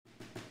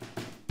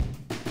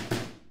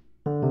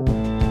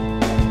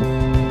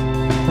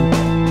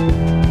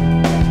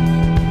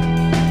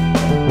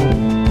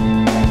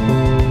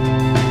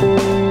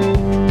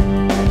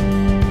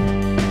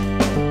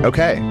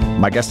Okay,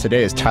 my guest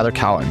today is Tyler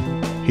Cowen.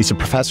 He's a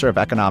professor of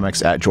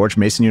economics at George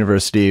Mason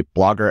University,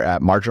 blogger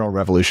at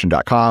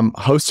marginalrevolution.com,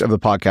 host of the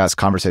podcast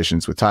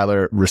Conversations with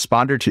Tyler,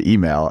 responder to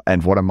email,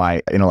 and one of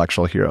my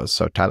intellectual heroes.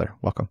 So Tyler,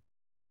 welcome.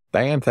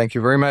 Dan, thank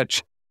you very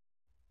much.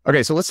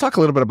 Okay, so let's talk a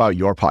little bit about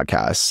your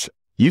podcast.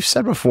 You've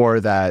said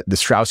before that the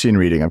Straussian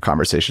reading of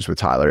Conversations with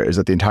Tyler is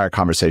that the entire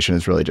conversation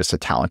is really just a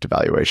talent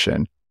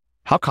evaluation.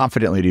 How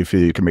confidently do you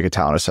feel you can make a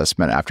talent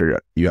assessment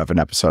after you have an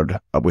episode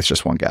with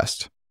just one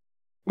guest?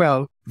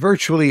 Well,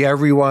 virtually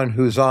everyone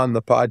who's on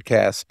the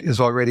podcast is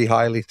already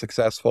highly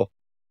successful.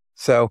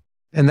 So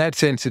in that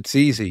sense, it's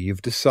easy.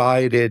 You've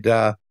decided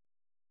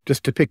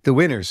just to pick the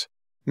winners.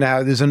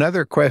 Now, there's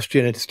another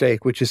question at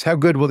stake, which is how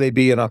good will they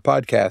be in a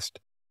podcast?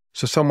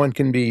 So someone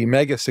can be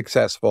mega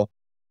successful,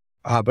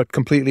 but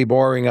completely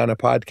boring on a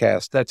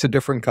podcast. That's a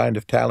different kind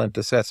of talent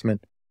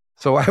assessment.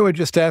 So I would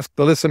just ask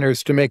the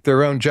listeners to make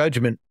their own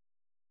judgment.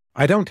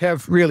 I don't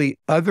have really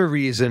other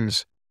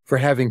reasons for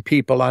having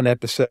people on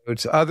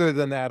episodes. Other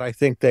than that, I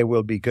think they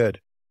will be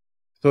good.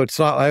 So it's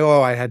not like,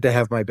 oh, I had to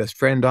have my best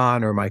friend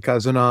on or my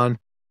cousin on.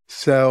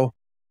 So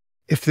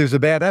if there's a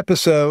bad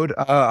episode,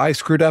 I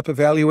screwed up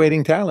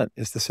evaluating talent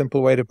is the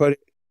simple way to put it.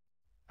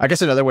 I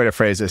guess another way to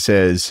phrase this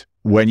is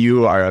when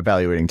you are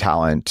evaluating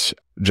talent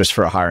just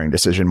for a hiring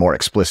decision more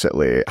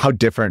explicitly, how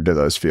different do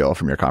those feel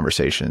from your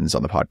conversations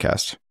on the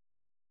podcast?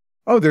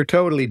 Oh, they're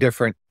totally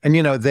different. And,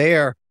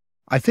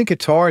 I think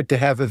it's hard to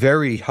have a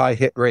very high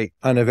hit rate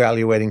on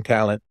evaluating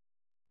talent.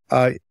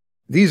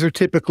 These are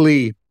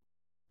typically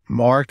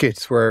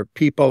markets where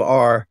people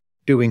are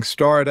doing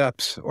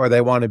startups or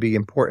they want to be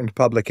important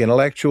public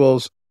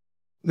intellectuals.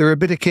 They're a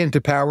bit akin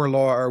to power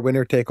law or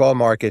winner-take-all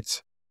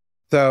markets.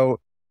 So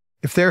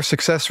if their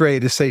success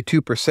rate is, say,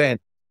 2%,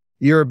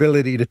 your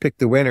ability to pick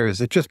the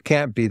winners, it just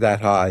can't be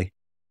that high.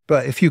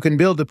 But if you can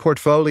build a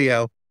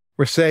portfolio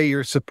where, say,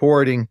 you're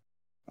supporting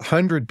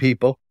 100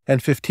 people,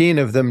 and 15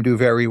 of them do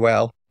very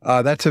well,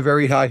 that's a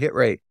very high hit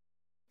rate.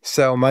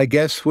 So my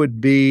guess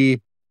would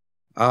be,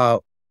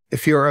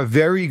 if you're a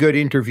very good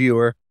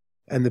interviewer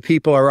and the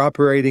people are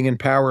operating in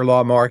power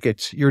law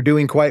markets, you're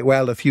doing quite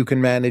well if you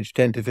can manage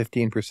 10 to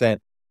 15%.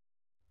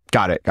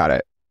 Got it.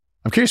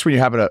 I'm curious, when you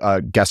have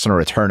a guest on a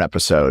return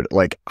episode,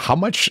 like how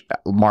much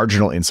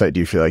marginal insight do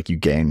you feel like you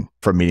gain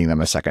from meeting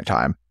them a second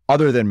time?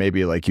 Other than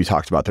maybe like you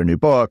talked about their new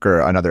book or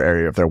another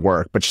area of their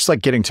work, but just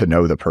like getting to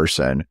know the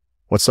person.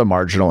 What's the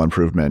marginal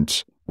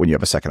improvement when you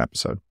have a second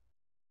episode?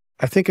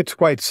 I think it's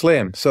quite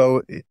slim.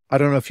 So I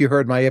don't know if you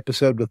heard my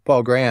episode with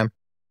Paul Graham,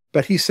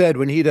 but he said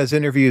when he does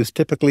interviews,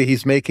 typically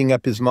he's making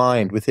up his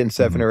mind within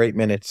 7 or 8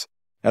 minutes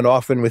and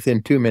often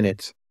within 2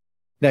 minutes.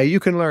 Now, you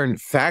can learn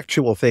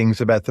factual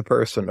things about the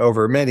person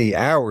over many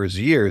hours,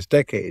 years,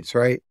 decades,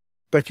 right?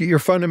 But your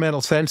fundamental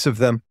sense of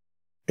them,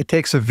 it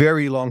takes a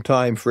very long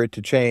time for it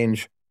to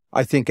change.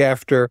 I think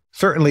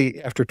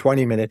certainly after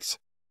 20 minutes.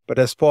 But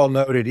as Paul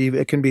noted,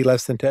 it can be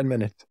less than 10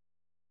 minutes.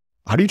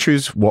 How do you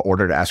choose what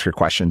order to ask your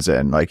questions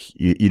in? Like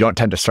you don't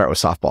tend to start with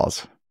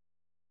softballs.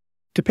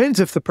 Depends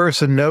if the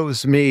person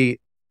knows me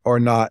or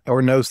not,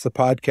 or knows the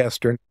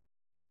podcaster.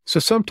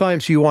 So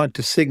sometimes you want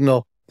to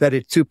signal that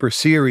it's super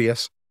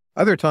serious.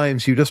 Other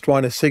times you just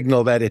want to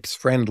signal that it's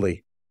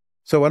friendly.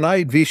 So when I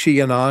had Vishy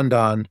Anand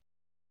on,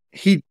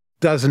 he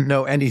doesn't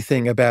know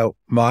anything about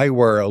my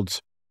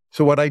worlds.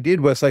 So what I did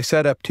was I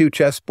set up 2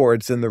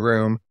 chessboards in the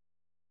room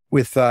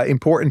with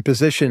important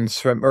positions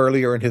from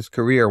earlier in his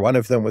career. One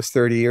of them was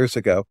 30 years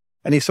ago.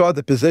 And he saw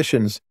the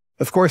positions.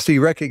 Of course, he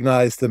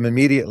recognized them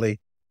immediately.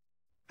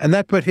 And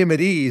that put him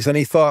at ease. And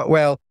he thought,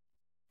 well,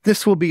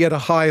 this will be at a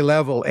high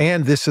level,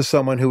 and this is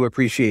someone who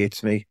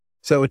appreciates me.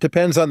 So it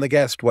depends on the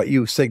guest what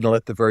you signal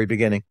at the very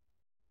beginning.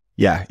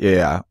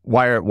 Yeah.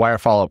 Why are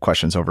follow-up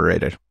questions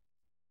overrated?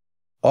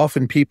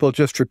 Often people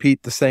just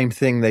repeat the same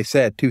thing they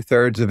said.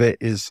 2/3 of it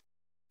is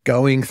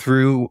going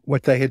through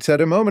what they had said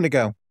a moment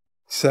ago.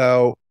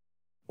 So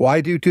why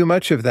do too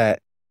much of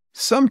that?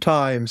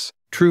 Sometimes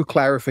true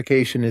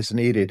clarification is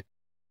needed,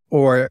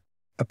 or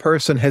a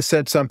person has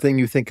said something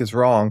you think is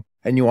wrong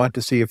and you want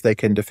to see if they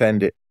can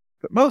defend it.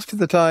 But most of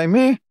the time,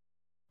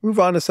 move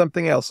on to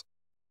something else.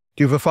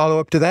 Do you have a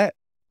follow-up to that?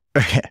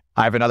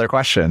 I have another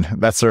question.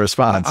 That's the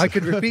response. I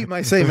could repeat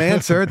my same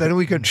answer, then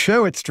we could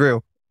show it's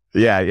true.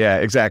 Yeah,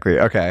 exactly.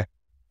 Okay.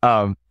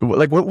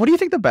 What do you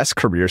think the best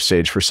career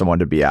stage for someone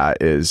to be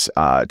at is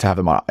to have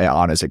them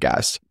on as a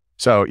guest?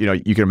 So,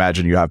 you can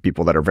imagine you have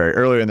people that are very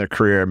early in their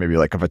career, maybe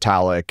like a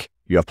Vitalik.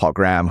 You have Paul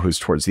Graham, who's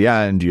towards the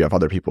end. You have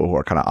other people who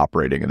are kind of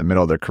operating in the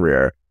middle of their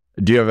career.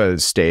 Do you have a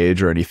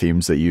stage or any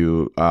themes that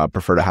you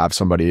prefer to have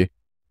somebody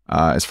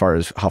as far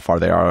as how far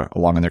they are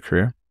along in their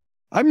career?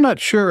 I'm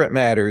not sure it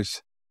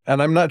matters. And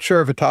I'm not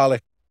sure Vitalik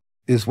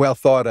is well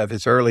thought of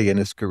as early in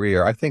his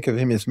career. I think of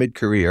him as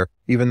mid-career,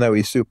 even though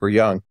he's super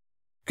young,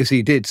 because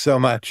he did so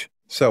much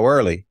so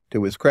early,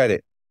 to his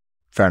credit.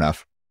 Fair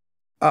enough.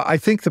 I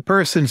think the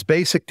person's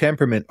basic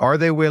temperament, are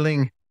they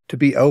willing to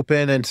be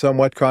open and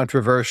somewhat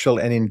controversial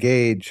and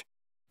engage,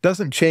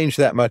 doesn't change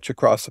that much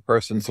across a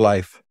person's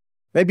life.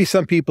 Maybe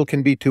some people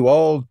can be too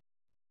old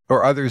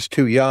or others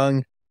too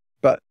young,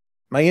 but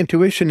my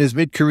intuition is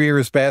mid-career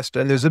is best,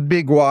 and there's a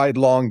big, wide,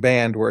 long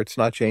band where it's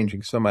not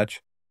changing so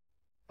much.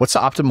 What's the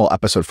optimal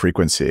episode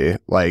frequency?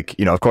 Like,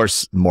 of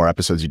course, the more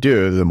episodes you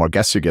do, the more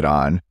guests you get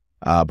on,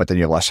 but then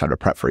you have less time to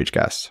prep for each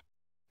guest.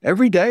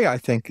 Every day, I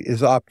think,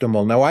 is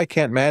optimal. Now, I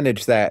can't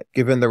manage that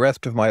given the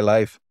rest of my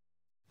life,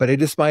 but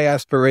it is my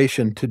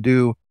aspiration to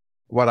do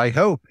what I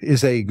hope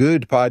is a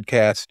good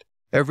podcast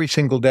every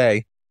single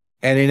day.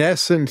 And in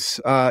essence,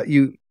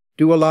 you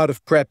do a lot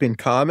of prep in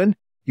common.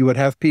 You would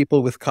have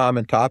people with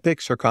common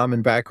topics or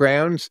common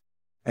backgrounds,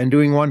 and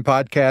doing one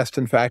podcast,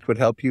 in fact, would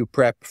help you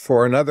prep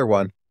for another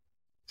one.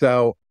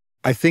 So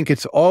I think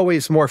it's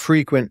always more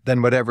frequent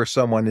than whatever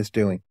someone is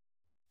doing.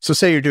 So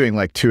say you're doing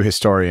like two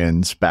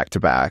historians back to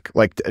back,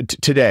 like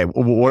today,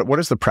 what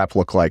does the prep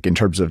look like in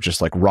terms of just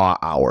like raw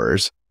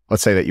hours?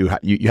 Let's say that you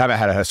haven't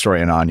had a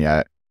historian on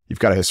yet. You've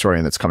got a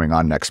historian that's coming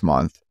on next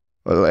month.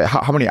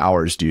 How many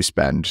hours do you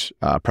spend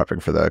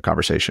prepping for the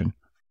conversation?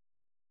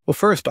 Well,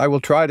 first, I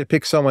will try to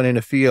pick someone in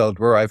a field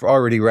where I've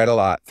already read a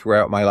lot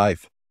throughout my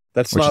life.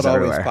 That's not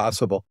always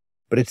possible,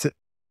 but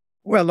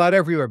well, not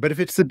everywhere. But if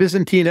it's the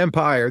Byzantine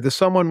Empire, there's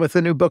someone with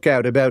a new book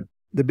out about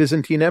the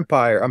Byzantine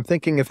Empire. I'm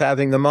thinking of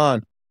having them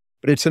on,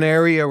 but it's an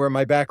area where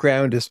my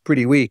background is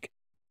pretty weak.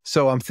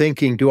 So I'm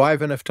thinking, do I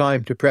have enough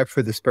time to prep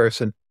for this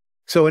person?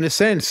 So in a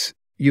sense,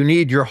 you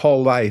need your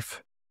whole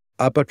life.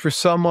 But for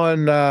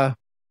someone,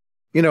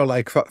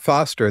 like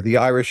Foster, the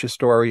Irish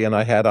historian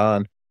I had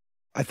on,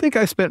 I think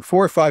I spent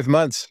 4 or 5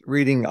 months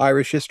reading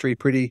Irish history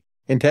pretty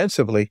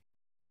intensively.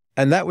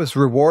 And that was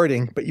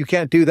rewarding, but you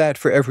can't do that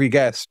for every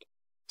guest.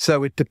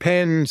 So it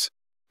depends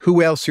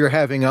who else you're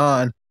having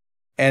on.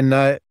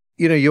 And,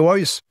 you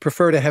always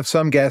prefer to have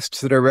some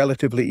guests that are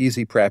relatively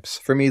easy preps.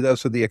 For me,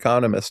 those are the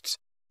economists.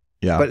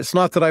 Yeah. But it's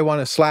not that I want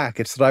to slack.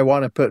 It's that I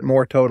want to put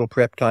more total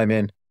prep time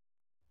in.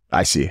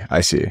 I see.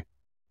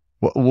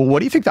 What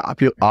do you think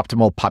the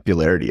optimal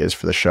popularity is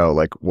for the show?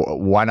 Like,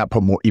 why not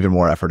put even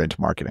more effort into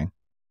marketing?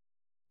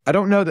 I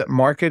don't know that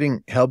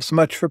marketing helps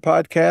much for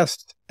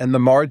podcasts, and the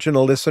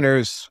marginal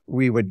listeners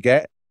we would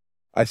get,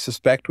 I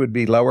suspect, would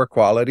be lower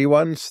quality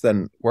ones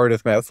than word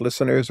of mouth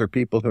listeners or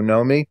people who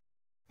know me.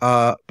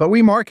 But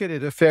we market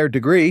it a fair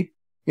degree.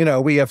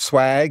 We have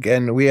swag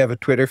and we have a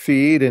Twitter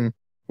feed and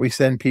we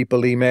send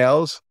people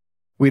emails.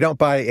 We don't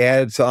buy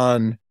ads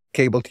on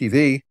cable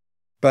TV,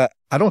 but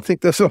I don't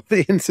think those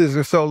audiences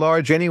are so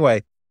large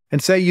anyway.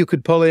 And say you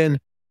could pull in,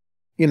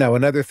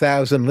 another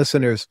 1,000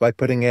 listeners by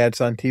putting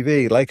ads on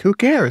TV. Like, who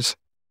cares?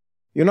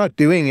 You're not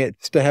doing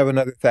it to have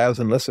another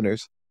 1,000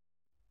 listeners.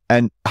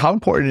 And how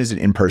important is an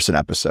in-person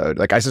episode?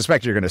 Like, I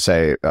suspect you're going to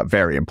say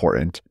very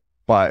important,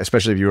 but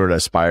especially if you were to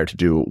aspire to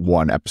do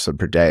one episode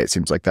per day, it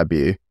seems like that'd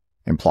be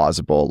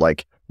implausible.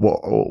 Like,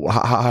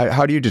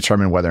 how do you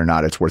determine whether or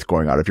not it's worth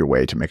going out of your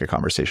way to make a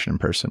conversation in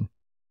person?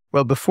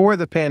 Well, before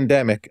the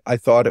pandemic, I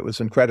thought it was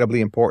incredibly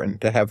important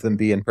to have them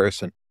be in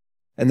person.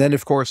 And then,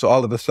 of course,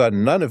 all of a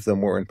sudden, none of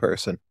them were in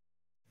person.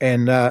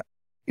 And,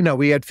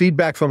 we had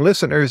feedback from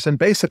listeners, and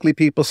basically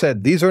people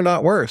said, these are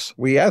not worse.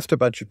 We asked a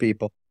bunch of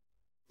people.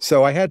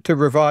 So I had to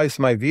revise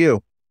my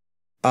view.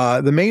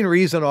 The main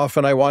reason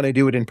often I want to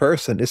do it in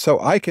person is so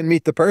I can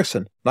meet the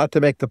person, not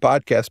to make the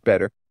podcast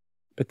better.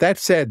 But that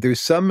said, there's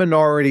some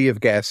minority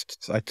of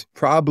guests, it's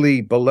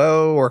probably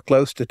below or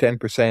close to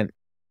 10%,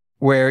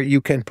 where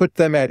you can put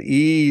them at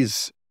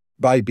ease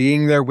by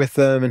being there with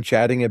them and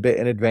chatting a bit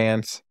in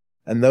advance.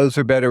 And those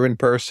are better in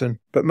person,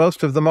 but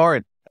most of them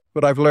aren't. That's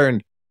what I've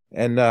learned.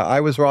 And I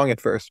was wrong at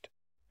first.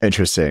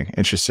 Interesting.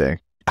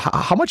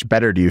 How much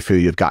better do you feel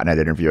you've gotten at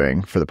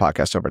interviewing for the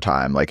podcast over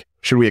time? Like,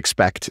 should we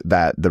expect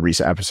that the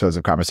recent episodes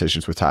of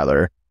Conversations with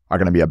Tyler are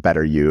going to be a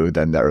better you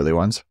than the early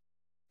ones?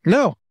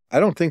 No,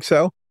 I don't think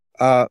so.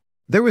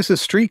 There was a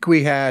streak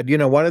we had,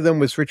 one of them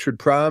was Richard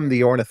Prum,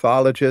 the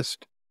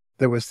ornithologist.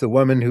 There was the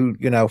woman who,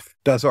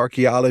 does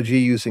archaeology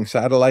using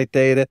satellite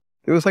data.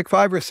 There was like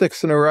 5 or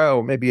 6 in a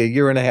row, maybe a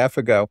year and a half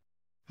ago.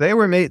 They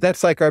were made.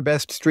 That's like our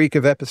best streak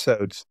of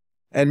episodes.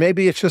 And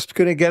maybe it's just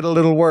going to get a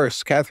little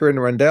worse. Catherine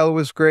Rundell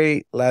was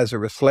great,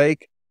 Lazarus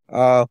Lake.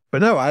 But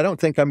no, I don't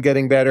think I'm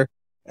getting better.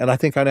 And I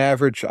think on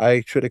average,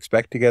 I should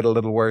expect to get a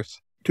little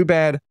worse. Too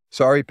bad.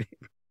 Sorry.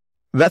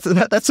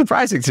 That's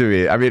surprising to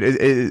me. I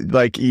mean,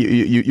 like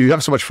you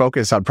have so much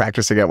focus on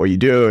practicing at what you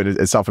do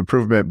and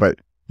self-improvement, but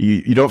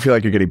you don't feel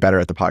like you're getting better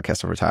at the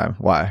podcast over time.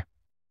 Why?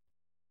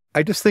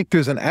 I just think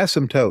there's an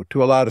asymptote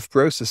to a lot of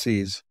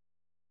processes.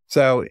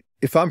 So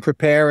if I'm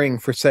preparing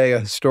for, say, a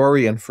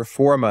historian for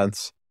 4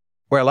 months,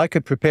 well, I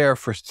could prepare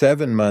for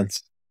 7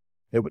 months.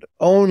 It would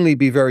only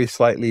be very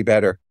slightly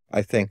better,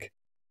 I think.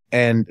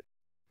 And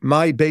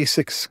my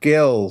basic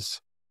skills,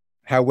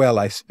 how well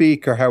I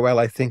speak or how well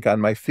I think on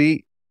my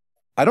feet,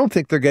 I don't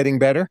think they're getting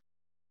better.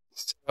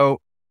 So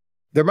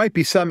there might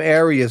be some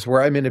areas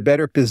where I'm in a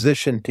better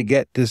position to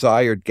get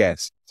desired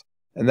guests,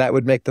 and that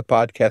would make the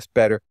podcast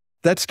better.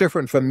 That's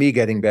different from me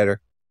getting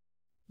better.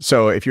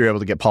 So if you're able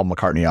to get Paul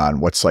McCartney on,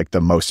 what's like the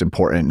most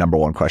important number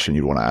one question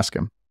you'd want to ask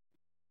him?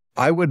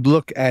 I would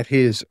look at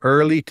his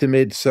early to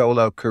mid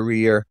solo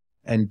career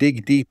and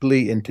dig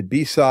deeply into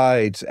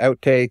B-sides,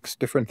 outtakes,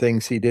 different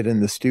things he did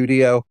in the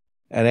studio,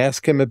 and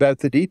ask him about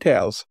the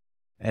details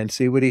and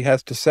see what he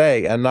has to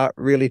say, and not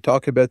really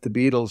talk about the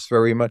Beatles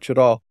very much at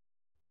all.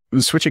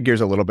 Switching gears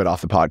a little bit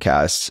off the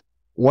podcast,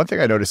 one thing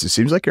I noticed, it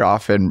seems like you're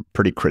often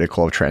pretty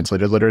critical of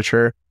translated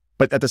literature,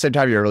 but at the same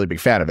time, you're a really big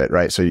fan of it,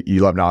 right? So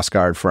you love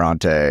Nosgard,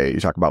 Ferrante, you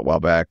talk about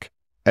Welbeck,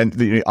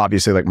 and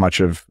obviously like much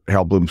of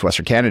Harold Bloom's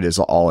Western Canada is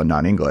all in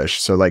non-English.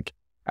 So like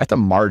at the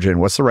margin,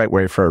 what's the right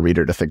way for a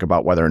reader to think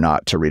about whether or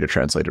not to read a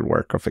translated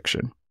work of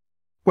fiction?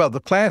 Well,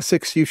 the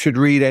classics you should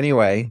read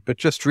anyway, but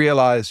just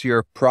realize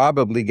you're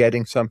probably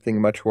getting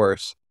something much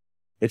worse.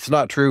 It's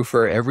not true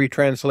for every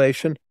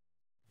translation,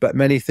 but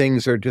many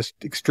things are just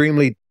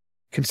extremely,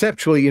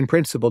 conceptually in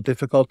principle,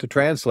 difficult to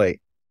translate.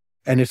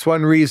 And it's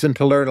one reason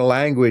to learn a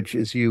language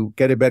is you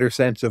get a better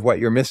sense of what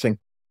you're missing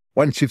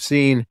once you've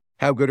seen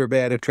how good or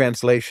bad a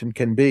translation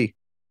can be.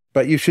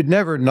 But you should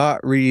never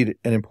not read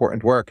an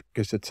important work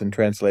because it's in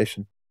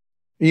translation.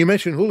 You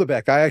mentioned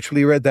Houellebecq. I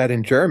actually read that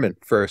in German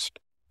first,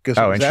 because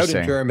it was out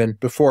in German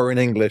before in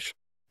English.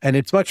 And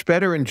it's much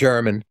better in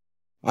German,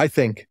 I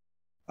think.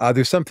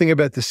 There's something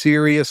about the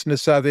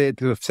seriousness of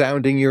it, of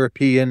sounding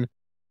European,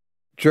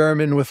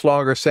 German with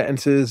longer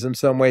sentences, in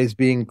some ways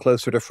being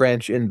closer to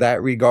French in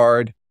that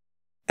regard.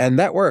 And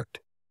that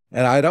worked.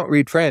 And I don't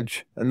read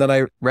French. And then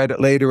I read it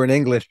later in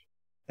English,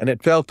 and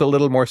it felt a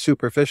little more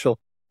superficial.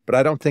 But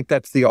I don't think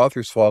that's the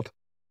author's fault.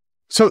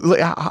 So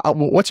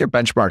what's your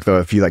benchmark, though,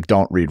 if you like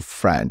don't read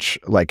French?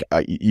 Like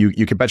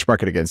you can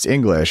benchmark it against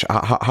English.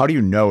 How do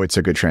you know it's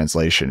a good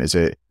translation? Is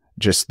it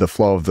just the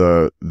flow of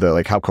the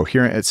like how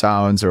coherent it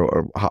sounds,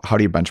 or how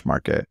do you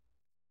benchmark it?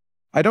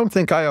 I don't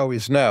think I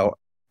always know.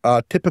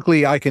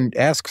 Typically, I can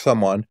ask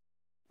someone,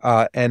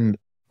 and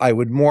I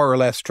would more or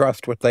less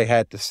trust what they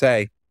had to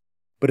say.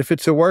 But if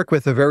it's a work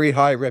with a very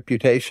high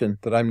reputation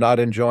that I'm not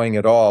enjoying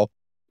at all,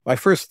 my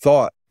first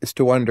thought is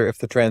to wonder if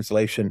the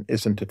translation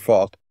isn't at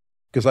fault.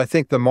 Because I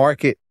think the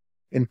market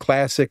in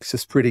classics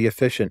is pretty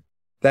efficient.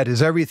 That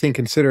is, everything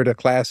considered a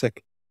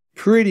classic,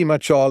 pretty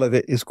much all of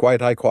it is quite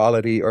high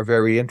quality or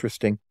very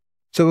interesting.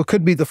 So it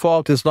could be the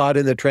fault is not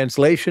in the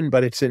translation,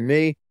 but it's in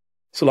me.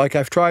 So like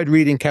I've tried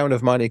reading Count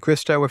of Monte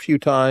Cristo a few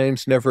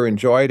times, never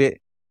enjoyed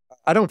it.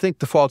 I don't think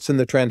the fault's in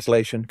the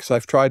translation because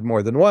I've tried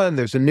more than one.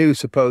 There's a new,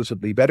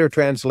 supposedly better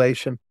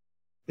translation.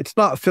 It's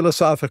not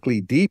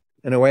philosophically deep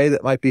in a way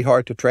that might be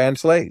hard to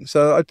translate.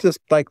 So it's just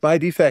like my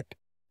defect.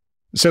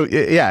 So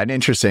yeah, and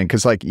interesting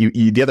because like you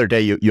the other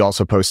day you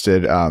also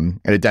posted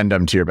an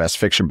addendum to your best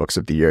fiction books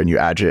of the year, and you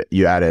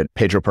added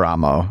Pedro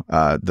Paramo,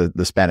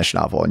 the Spanish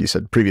novel, and you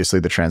said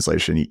previously the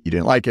translation you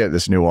didn't like it.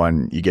 This new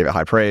one you gave it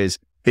high praise.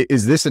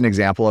 Is this an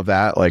example of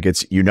that? Like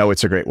it's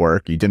it's a great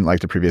work. You didn't like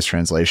the previous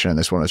translation, and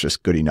this one was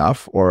just good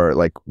enough, or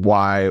like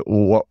why?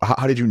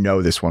 How did you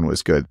know this one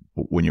was good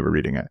when you were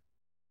reading it?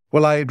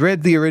 Well, I had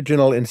read the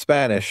original in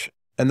Spanish,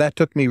 and that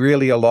took me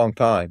really a long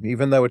time,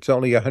 even though it's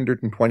only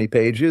 120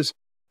 pages.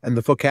 And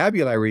the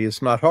vocabulary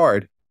is not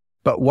hard,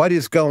 but what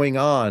is going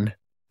on?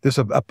 There's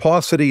a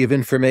paucity of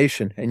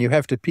information, and you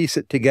have to piece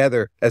it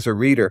together as a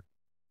reader.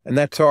 And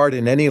that's hard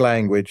in any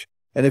language.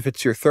 And if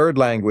it's your third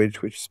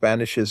language, which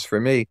Spanish is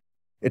for me,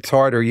 it's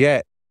harder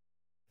yet.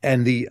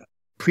 And the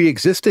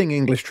pre-existing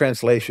English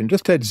translation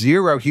just had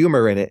zero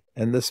humor in it,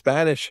 and the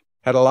Spanish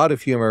had a lot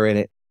of humor in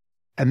it.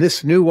 And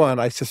this new one,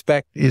 I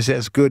suspect, is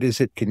as good as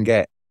it can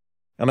get.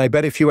 And I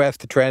bet if you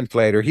asked the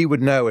translator, he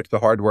would know it's the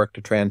hard work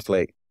to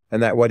translate,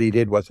 and that what he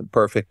did wasn't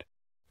perfect,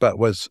 but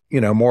was,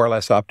 more or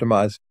less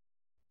optimized.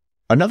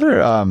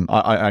 Another,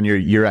 on your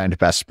year-end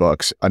best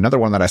books, another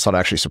one that I thought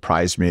actually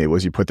surprised me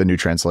was you put the new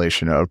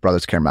translation of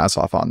Brothers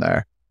Karamazov on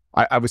there.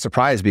 I was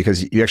surprised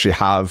because you actually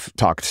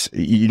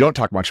you don't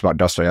talk much about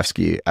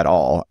Dostoyevsky at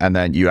all. And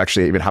then you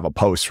actually even have a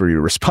post where you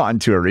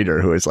respond to a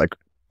reader who is like,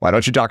 why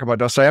don't you talk about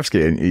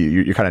Dostoyevsky? And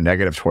you're kind of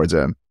negative towards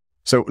him.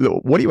 So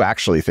what do you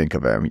actually think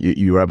of him?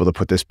 You were able to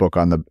put this book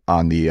on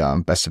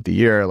the best of the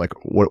year. Like,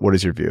 what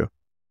is your view?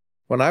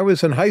 When I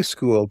was in high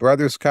school,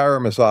 Brothers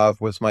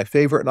Karamazov was my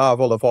favorite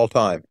novel of all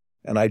time,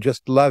 and I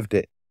just loved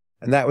it.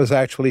 And that was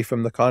actually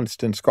from the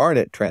Constance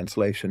Garnett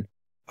translation.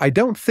 I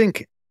don't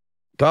think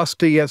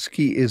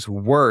Dostoyevsky is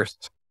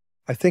worse.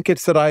 I think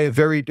it's that I have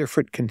very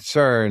different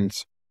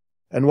concerns,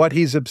 and what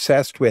he's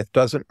obsessed with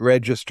doesn't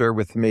register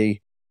with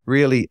me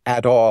really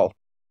at all.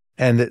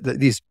 And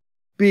these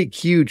big,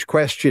 huge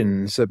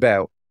questions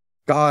about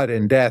God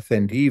and death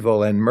and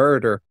evil and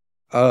murder,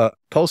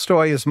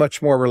 Tolstoy is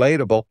much more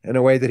relatable in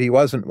a way that he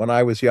wasn't when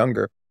I was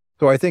younger.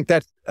 So I think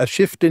that's a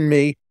shift in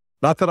me.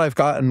 Not that I've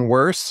gotten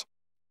worse.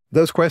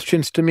 Those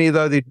questions to me,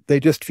 though, they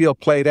just feel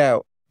played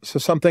out. So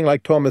something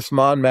like Thomas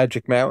Mann,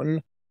 Magic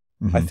Mountain,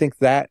 I think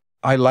that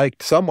I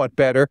liked somewhat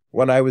better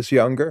when I was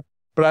younger,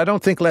 but I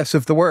don't think less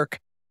of the work.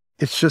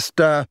 It's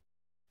just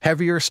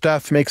heavier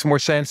stuff makes more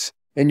sense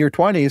in your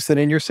 20s than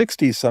in your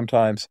 60s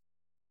sometimes.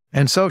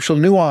 And social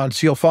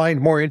nuance you'll find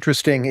more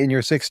interesting in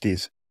your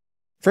 60s.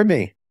 For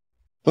me.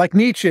 Like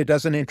Nietzsche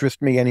doesn't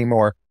interest me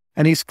anymore.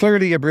 And he's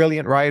clearly a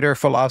brilliant writer,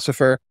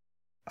 philosopher.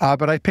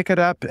 But I pick it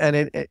up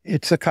and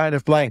it's a kind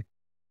of blank.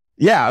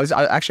 Yeah,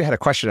 I actually had a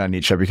question on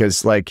Nietzsche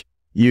because like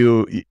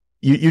you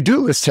you do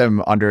list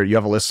him under, you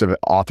have a list of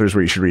authors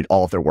where you should read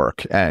all of their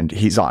work, and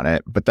he's on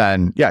it. But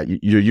then, yeah,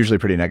 you're usually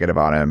pretty negative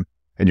on him.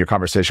 In your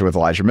conversation with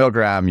Elijah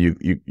Milgram,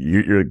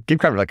 you give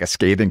kind of like a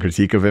scathing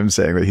critique of him,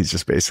 saying that he's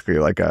just basically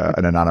like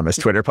an anonymous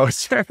Twitter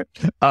poster.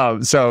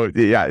 So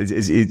yeah,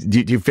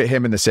 do you fit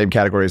him in the same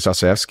category as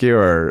Dostoyevsky,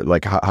 or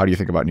like how do you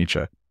think about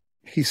Nietzsche?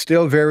 He's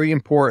still very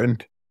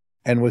important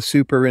and was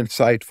super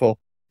insightful,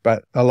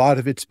 but a lot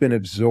of it's been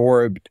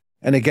absorbed.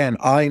 And again,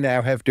 I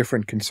now have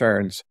different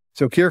concerns.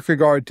 So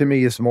Kierkegaard to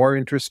me is more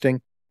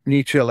interesting,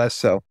 Nietzsche less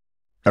so.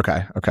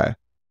 Okay.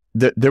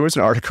 There was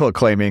an article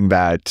claiming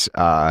that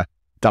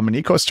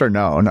Domenico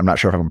Sternone, I'm not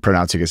sure if I'm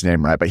pronouncing his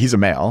name right, but he's a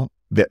male.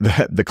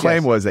 The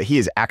claim was that he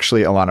is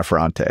actually Elena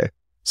Ferrante.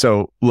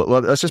 So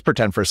let's just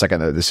pretend for a second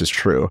that this is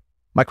true.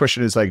 My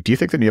question is, like, do you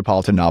think the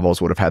Neapolitan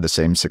novels would have had the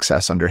same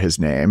success under his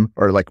name?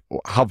 Or like,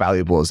 how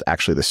valuable is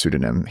actually the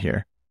pseudonym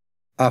here?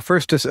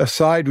 First, a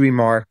side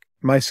remark.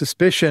 My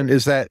suspicion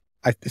is that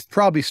it's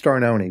probably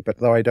Sternone, but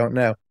though I don't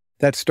know,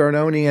 that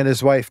Sternone and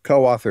his wife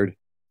co-authored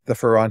the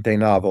Ferrante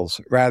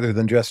novels rather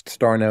than just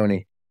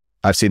Sternone.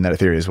 I've seen that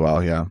theory as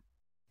well, yeah.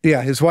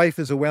 Yeah, his wife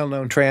is a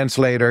well-known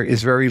translator,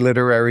 is very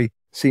literary,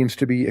 seems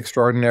to be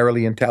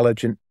extraordinarily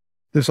intelligent.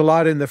 There's a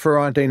lot in the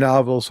Ferrante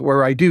novels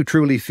where I do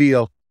truly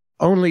feel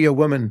only a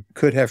woman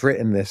could have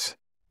written this.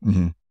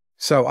 Mm-hmm.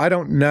 So I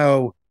don't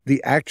know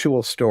the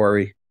actual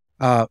story,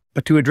 but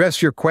to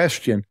address your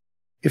question,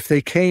 if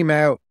they came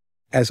out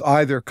as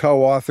either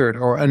co-authored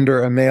or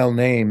under a male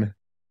name,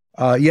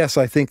 yes,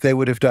 I think they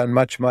would have done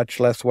much, much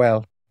less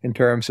well in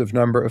terms of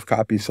number of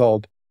copies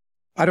sold.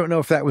 I don't know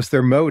if that was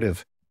their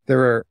motive. There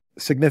are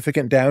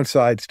significant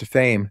downsides to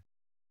fame.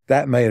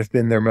 That may have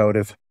been their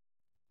motive.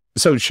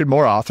 So should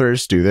more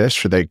authors do this?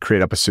 Should they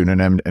create up a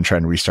pseudonym and try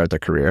and restart their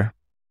career?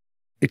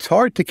 It's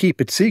hard to keep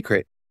it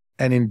secret.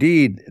 And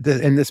indeed,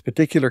 in this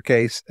particular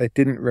case, it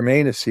didn't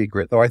remain a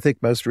secret, though I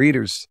think most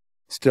readers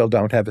still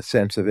don't have a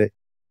sense of it.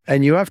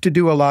 And you have to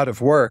do a lot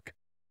of work.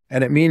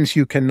 And it means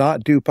you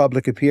cannot do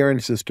public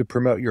appearances to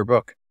promote your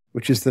book,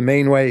 which is the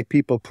main way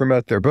people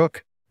promote their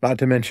book, not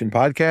to mention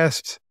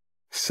podcasts.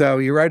 So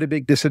you're at a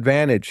big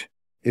disadvantage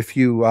if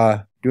you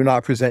do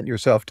not present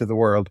yourself to the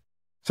world.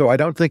 So I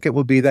don't think it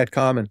will be that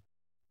common.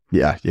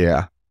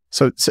 Yeah.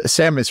 So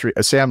Sam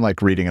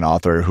like reading an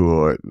author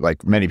who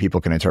like many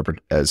people can interpret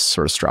as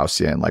sort of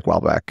Straussian, like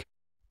Welbeck.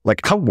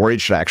 Like, how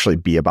worried should I actually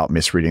be about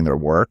misreading their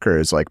work, or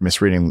is like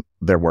misreading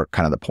their work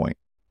kind of the point?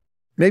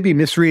 Maybe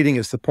misreading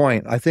is the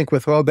point. I think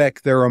with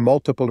Welbeck, there are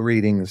multiple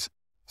readings.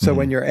 So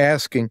when you're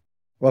asking,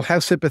 well, how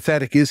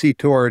sympathetic is he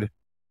toward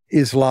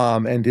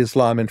Islam and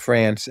Islam in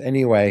France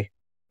anyway?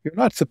 You're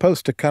not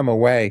supposed to come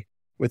away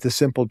with a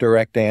simple,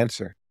 direct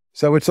answer.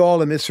 So it's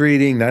all a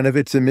misreading. None of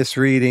it's a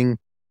misreading.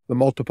 The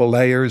multiple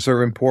layers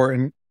are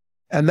important.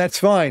 And that's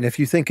fine. If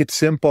you think it's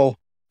simple,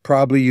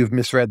 probably you've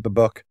misread the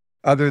book.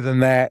 Other than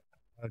that,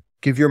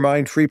 give your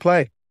mind free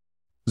play.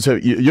 So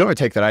you have a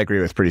take that I agree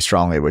with pretty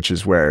strongly, which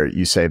is where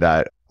you say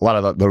that a lot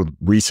of the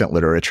recent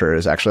literature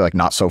is actually like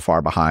not so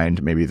far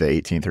behind maybe the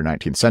 18th or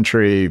 19th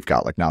century. You've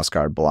got like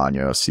Knausgaard,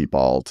 Bolaño,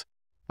 Sebald,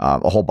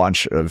 a whole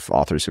bunch of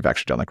authors who've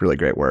actually done like really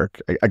great work.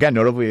 Again,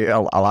 notably a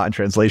lot in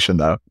translation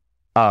though.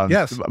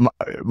 Yes.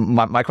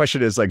 My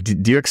question is like,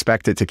 do you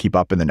expect it to keep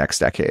up in the next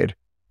decade?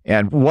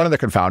 And one of the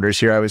confounders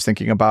here I was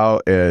thinking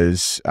about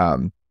is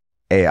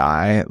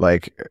AI.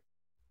 Like,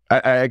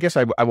 I guess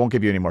I won't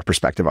give you any more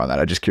perspective on that.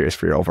 I'm just curious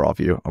for your overall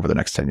view over the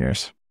next 10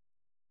 years.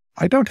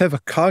 I don't have a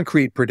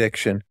concrete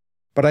prediction,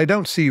 but I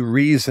don't see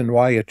reason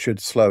why it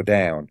should slow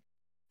down.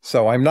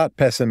 So I'm not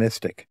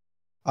pessimistic.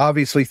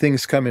 Obviously,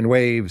 things come in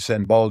waves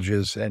and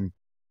bulges, and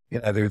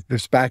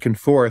there's back and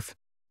forth.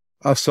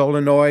 A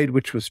Solenoid,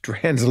 which was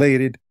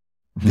translated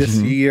this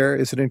year,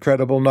 is an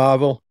incredible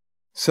novel.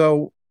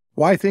 So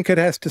why think it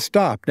has to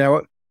stop?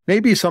 Now,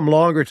 maybe some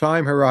longer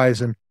time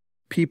horizon,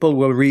 people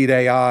will read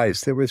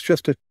AIs. There was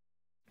just a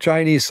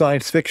Chinese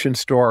science fiction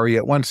story.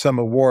 It won some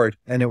award,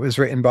 and it was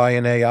written by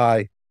an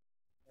AI.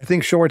 I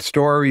think short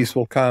stories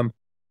will come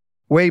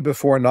way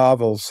before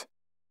novels.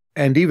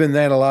 And even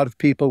then, a lot of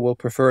people will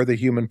prefer the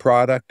human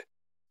product.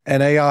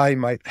 And AI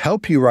might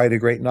help you write a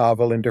great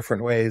novel in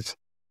different ways.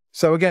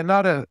 So again,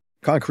 not a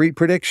concrete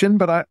prediction,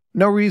 but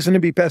no reason to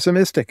be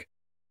pessimistic.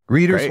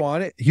 Readers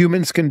want it.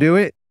 Humans can do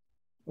it.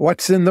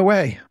 What's in the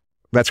way?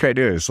 That's great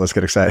news. Let's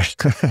get excited.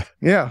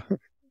 Yeah.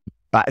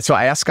 So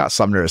I asked Scott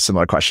Sumner a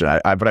similar question,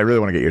 but I really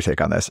want to get your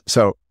take on this.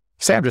 So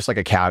say I'm just like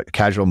a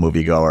casual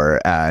moviegoer,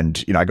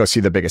 and I go see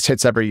the biggest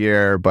hits every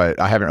year, but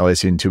I haven't really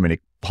seen too many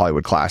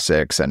Hollywood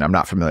classics, and I'm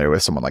not familiar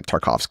with someone like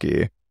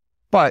Tarkovsky.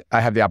 But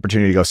I have the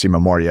opportunity to go see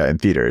Memoria in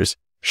theaters.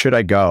 Should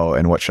I go,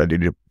 and what should I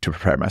do to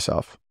prepare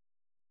myself?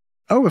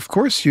 Oh, of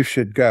course you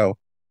should go.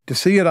 To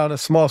see it on a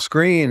small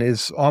screen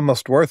is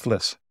almost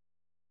worthless.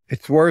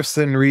 It's worse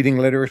than reading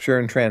literature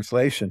in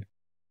translation.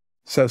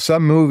 So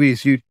some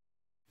movies you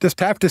just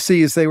have to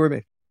see as they were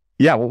made.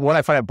 Yeah, well, when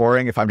I find it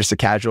boring, if I'm just a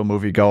casual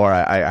moviegoer,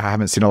 I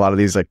haven't seen a lot of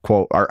these like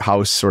quote art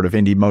house sort of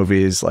indie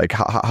movies. Like,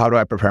 how do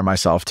I prepare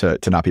myself to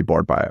not be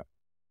bored by it?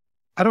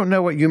 I don't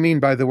know what you mean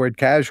by the word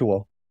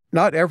casual.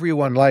 Not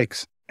everyone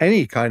likes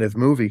any kind of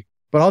movie.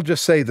 But I'll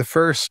just say the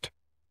first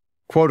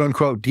quote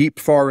unquote deep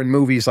foreign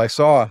movies I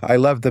saw, I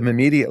loved them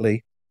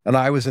immediately. And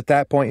I was at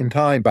that point in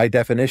time, by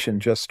definition,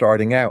 just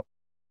starting out.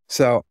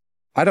 So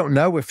I don't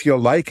know if you'll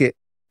like it,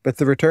 but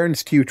the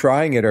returns to you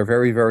trying it are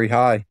very, very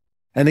high.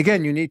 And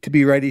again, you need to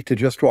be ready to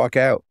just walk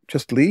out,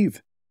 just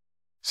leave.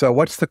 So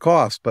what's the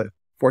cost? But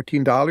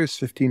 $14,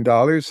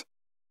 $15,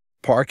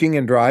 parking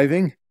and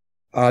driving,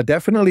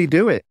 definitely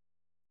do it.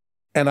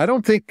 And I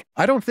don't think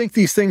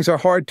these things are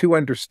hard to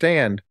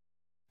understand.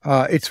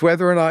 It's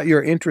whether or not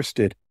you're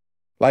interested.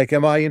 Like,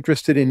 am I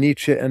interested in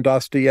Nietzsche and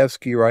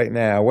Dostoyevsky right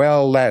now?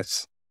 Well,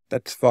 less.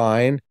 That's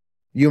fine.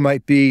 You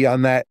might be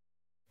on that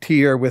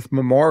tier with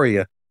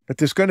Memoria, but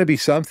there's going to be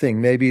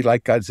something, maybe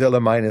like Godzilla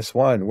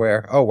 -1,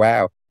 where, oh,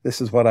 wow, this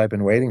is what I've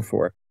been waiting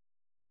for.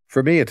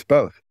 For me, it's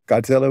both.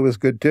 Godzilla was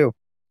good too.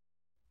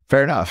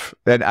 Fair enough.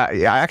 And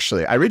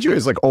I read you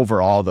as like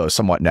overall, though,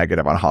 somewhat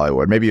negative on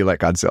Hollywood. Maybe you like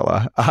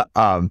Godzilla.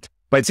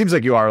 But it seems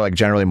like you are like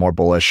generally more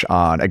bullish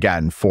on,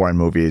 again, foreign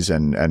movies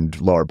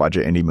and lower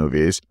budget indie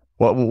movies.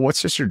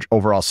 What's just your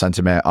overall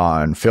sentiment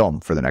on film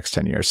for the next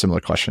 10 years?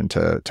 Similar question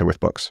to with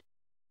books.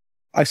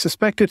 I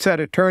suspect it's at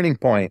a turning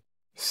point.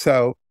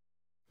 So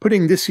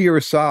putting this year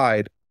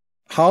aside,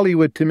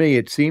 Hollywood, to me,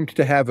 it seemed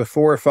to have a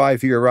 4 or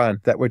 5 year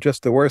run that were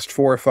just the worst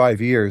 4 or 5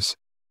 years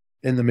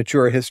in the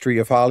mature history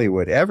of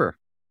Hollywood ever.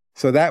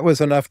 So that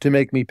was enough to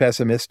make me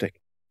pessimistic.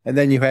 And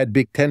then you had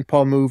big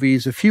tentpole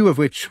movies, a few of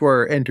which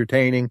were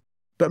entertaining,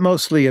 but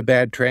mostly a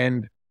bad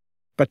trend.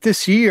 But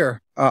this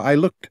year, I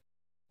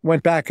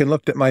went back and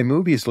looked at my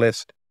movies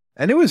list,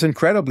 and it was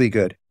incredibly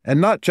good. And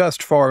not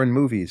just foreign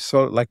movies.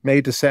 So like May,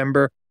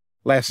 December,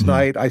 last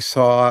night I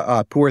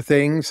saw Poor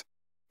Things,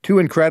 2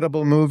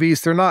 incredible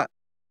movies. They're not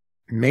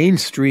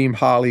mainstream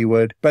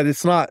Hollywood, but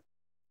it's not,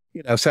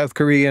 South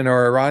Korean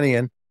or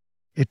Iranian.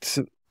 It's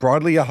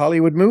broadly a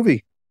Hollywood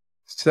movie.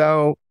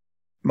 So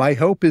my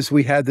hope is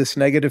we had this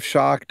negative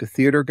shock to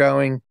theater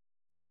going,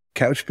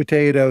 couch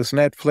potatoes,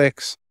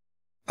 Netflix.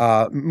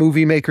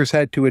 Movie makers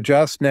had to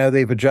adjust. Now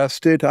they've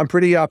adjusted. I'm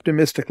pretty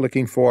optimistic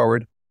looking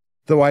forward,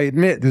 though I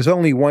admit there's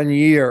only 1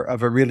 year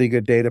of a really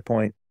good data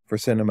point for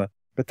cinema.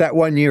 But that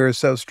 1 year is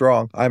so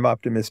strong. I'm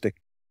optimistic.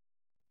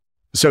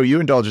 So you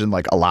indulge in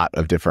like a lot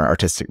of different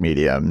artistic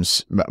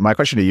mediums. My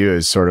question to you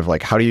is sort of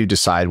like, how do you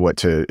decide what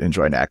to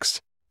enjoy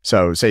next?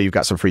 So say you've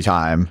got some free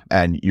time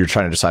and you're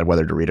trying to decide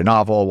whether to read a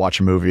novel, watch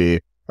a movie,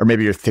 or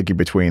maybe you're thinking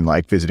between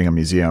like visiting a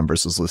museum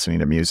versus listening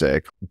to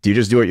music. Do you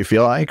just do what you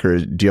feel like, or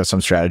do you have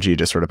some strategy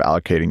to sort of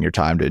allocating your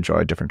time to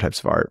enjoy different types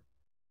of art?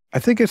 I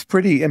think it's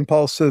pretty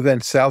impulsive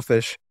and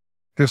selfish.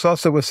 There's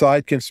also a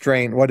side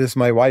constraint. What is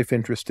my wife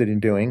interested in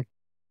doing?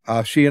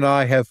 She and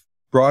I have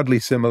broadly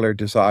similar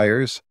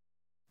desires.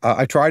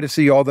 I try to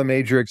see all the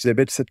major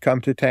exhibits that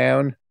come to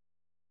town.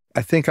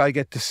 I think I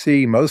get to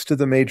see most of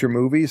the major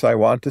movies I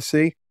want to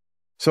see.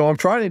 So I'm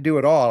trying to do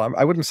it all.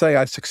 I wouldn't say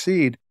I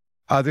succeed.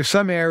 There's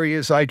some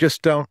areas I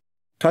just don't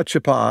touch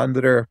upon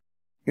that are,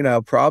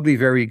 probably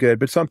very good,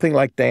 but something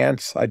like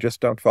dance, I just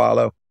don't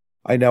follow.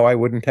 I know I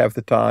wouldn't have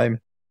the time.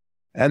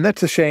 And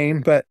that's a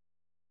shame, but,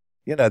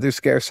 there's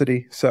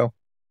scarcity. So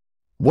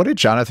what did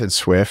Jonathan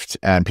Swift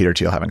and Peter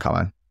Thiel have in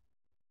common?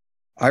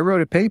 I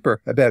wrote a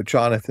paper about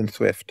Jonathan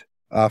Swift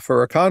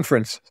for a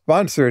conference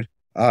sponsored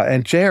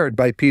and chaired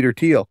by Peter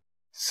Thiel.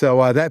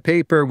 So that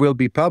paper will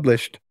be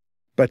published,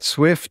 but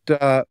Swift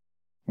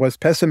was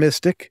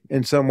pessimistic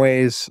in some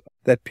ways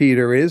that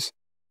Peter is.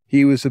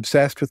 He was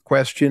obsessed with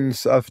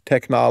questions of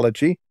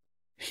technology.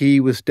 He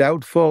was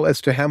doubtful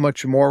as to how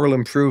much moral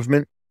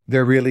improvement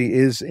there really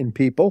is in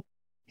people.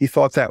 He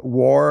thought that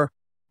war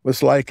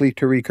was likely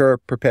to recur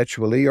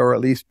perpetually, or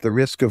at least the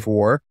risk of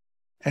war.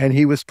 And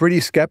he was pretty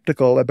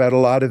skeptical about a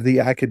lot of the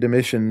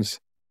academicians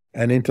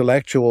and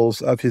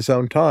intellectuals of his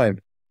own time.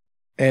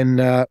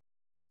 And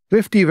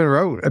Swift even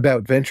wrote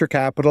about venture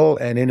capital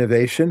and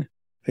innovation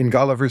in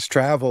Gulliver's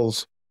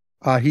Travels.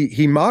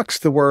 He mocks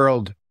the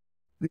world,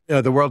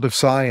 the world of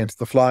science,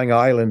 the flying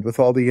island with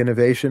all the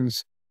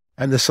innovations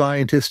and the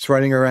scientists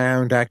running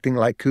around acting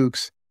like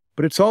kooks.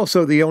 But it's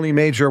also the only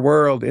major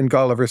world in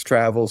Gulliver's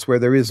Travels where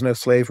there is no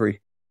slavery.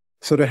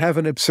 So to have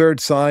an absurd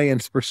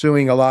science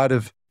pursuing a lot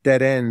of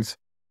dead ends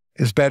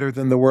is better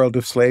than the world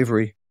of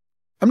slavery.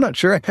 I'm not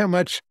sure how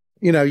much,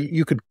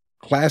 you could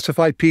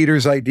classify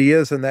Peter's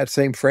ideas in that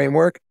same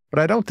framework, but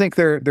I don't think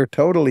they're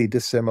totally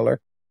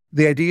dissimilar.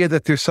 The idea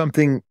that there's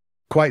something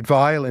quite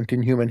violent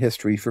in human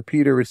history, for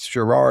Peter it's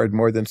Girard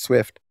more than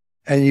Swift,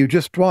 and you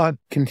just want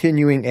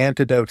continuing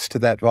antidotes to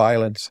that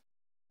violence,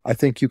 I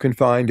think you can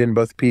find in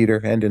both Peter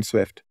and in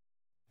Swift.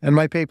 And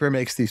my paper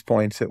makes these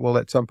points. It will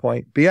at some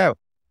point be out.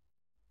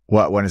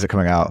 When is it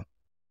coming out?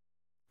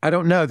 I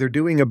don't know. They're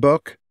doing a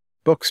book.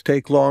 Books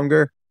take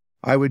longer.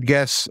 I would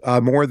guess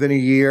more than a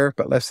year,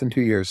 but less than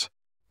 2 years.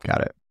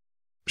 Got it.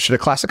 Should a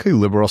classically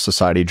liberal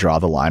society draw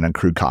the line on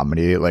crude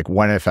comedy? Like,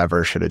 when, if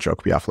ever, should a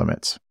joke be off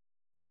limits?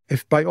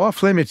 If by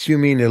off limits you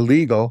mean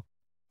illegal,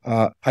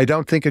 I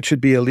don't think it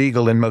should be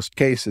illegal in most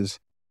cases.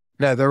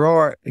 Now, there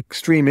are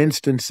extreme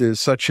instances,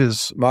 such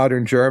as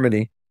modern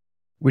Germany,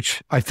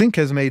 which I think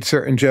has made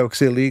certain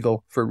jokes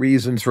illegal for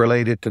reasons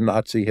related to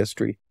Nazi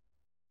history.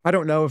 I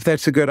don't know if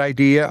that's a good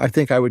idea. I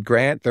think I would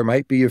grant there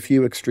might be a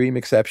few extreme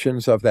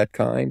exceptions of that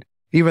kind.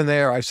 Even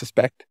there, I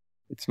suspect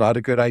it's not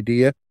a good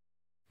idea.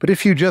 But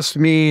if you just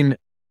mean,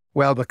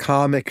 well, the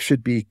comic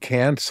should be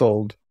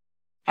canceled,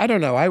 I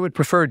don't know. I would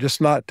prefer just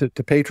not to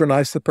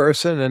patronize the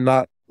person and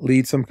not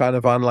lead some kind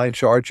of online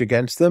charge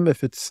against them.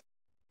 If it's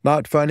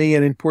not funny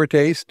and in poor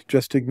taste,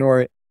 just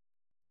ignore it.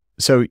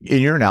 So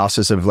in your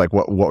analysis of like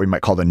what we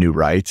might call the new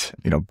right,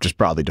 just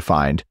broadly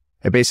defined,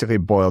 it basically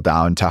boiled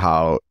down to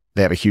how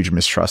they have a huge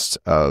mistrust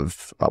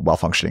of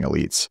well-functioning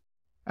elites.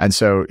 And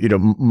so,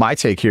 my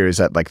take here is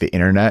that like the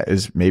internet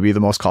is maybe the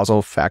most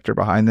causal factor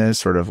behind this,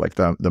 sort of like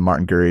the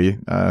Martin Gurry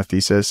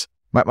thesis.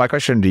 My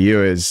question to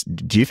you is,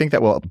 do you think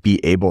that we'll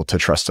be able to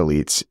trust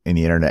elites in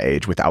the internet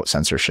age without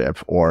censorship,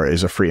 or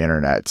is a free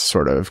internet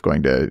sort of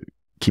going to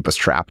keep us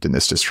trapped in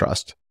this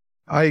distrust?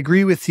 I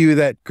agree with you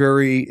that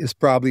Gurry is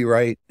probably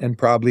right and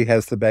probably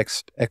has the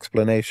best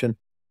explanation.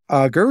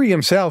 Gurry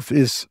himself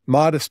is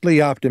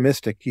modestly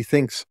optimistic. He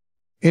thinks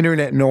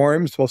internet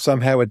norms will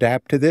somehow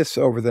adapt to this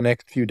over the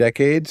next few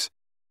decades.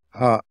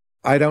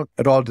 I don't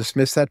at all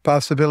dismiss that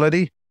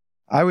possibility.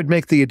 I would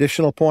make the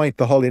additional point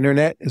the whole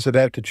internet is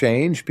about to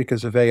change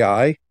because of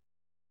AI.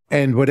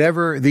 And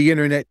whatever the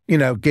internet,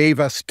 gave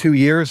us 2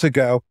 years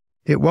ago,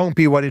 it won't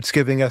be what it's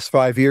giving us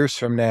 5 years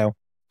from now.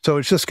 So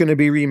it's just going to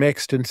be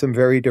remixed in some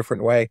very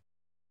different way.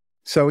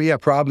 So yeah,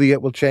 probably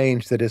it will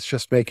change, that it's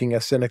just making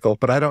us cynical,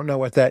 but I don't know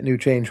what that new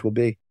change will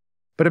be.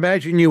 But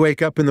imagine you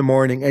wake up in the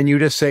morning and you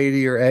just say to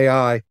your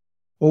AI,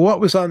 well, what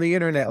was on the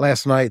internet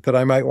last night that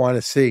I might want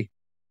to see?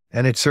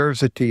 And it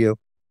serves it to you.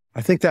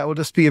 I think that will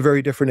just be a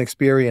very different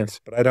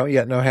experience, but I don't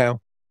yet know how.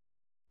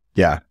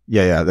 Yeah,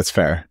 that's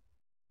fair.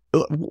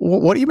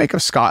 What do you make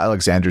of Scott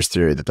Alexander's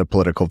theory that the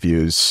political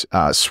views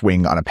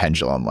swing on a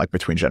pendulum, like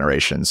between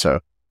generations? So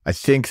I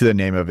think the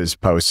name of his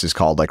post is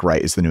called like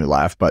Right is the New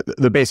Left, but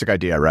the basic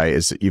idea, right,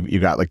 is you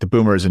got like the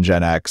boomers and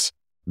Gen X,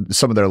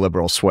 some of their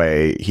liberal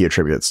sway he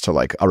attributes to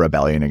like a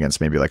rebellion against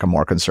maybe like a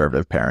more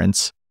conservative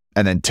parents.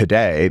 And then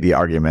today, the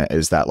argument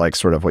is that like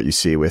sort of what you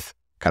see with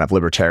kind of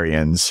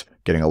libertarians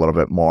getting a little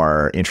bit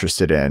more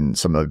interested in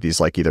some of these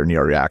like either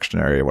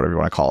neo-reactionary or whatever you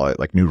want to call it,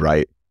 like new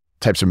right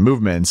types of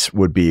movements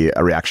would be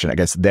a reaction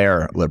against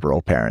their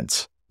liberal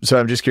parents. So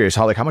I'm just curious,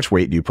 how much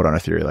weight do you put on a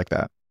theory like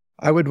that?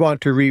 I would want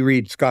to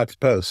reread Scott's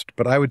post,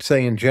 but I would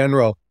say in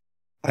general,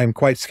 I'm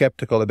quite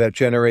skeptical about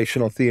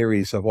generational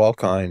theories of all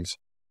kinds.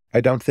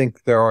 I don't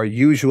think there are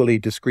usually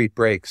discrete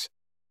breaks.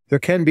 There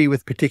can be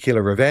with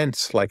particular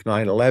events like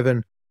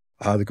 9/11,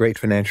 the great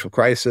financial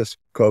crisis,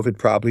 COVID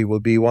probably will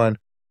be one,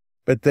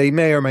 but they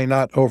may or may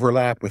not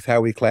overlap with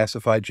how we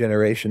classify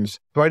generations.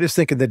 So I just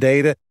think in the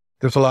data,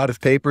 there's a lot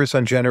of papers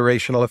on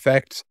generational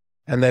effects,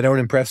 and they don't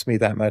impress me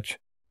that much.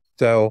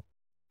 So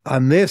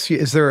on this,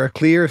 is there a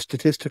clear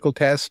statistical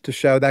test to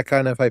show that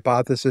kind of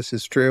hypothesis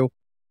is true?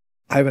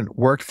 I haven't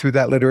worked through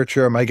that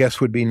literature. My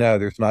guess would be no,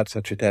 there's not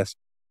such a test.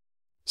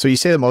 So you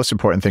say the most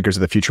important thinkers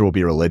of the future will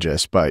be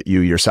religious, but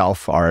you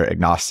yourself are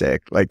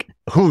agnostic. Like,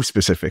 who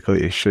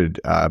specifically should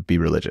be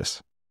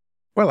religious?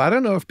 Well, I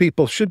don't know if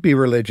people should be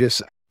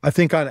religious. I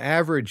think on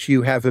average,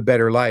 you have a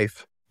better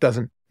life.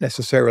 Doesn't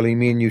necessarily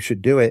mean you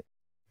should do it.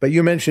 But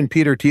you mentioned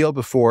Peter Thiel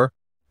before.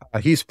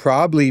 He's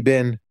probably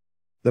been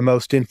the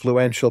most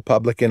influential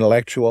public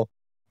intellectual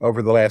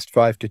over the last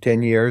 5 to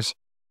 10 years.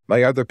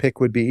 My other pick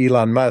would be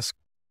Elon Musk.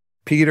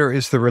 Peter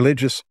is the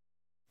religious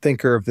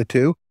thinker of the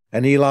two,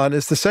 and Elon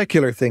is the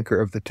secular thinker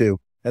of the two,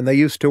 and they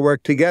used to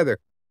work together.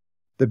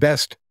 The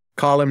best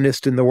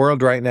columnist in the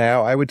world right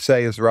now, I would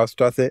say, is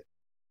Dostoyevsky,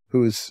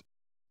 who's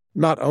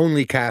not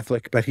only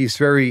Catholic, but he's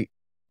very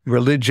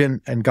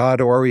religion and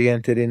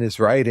God-oriented in his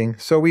writing.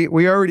 So we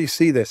already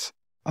see this.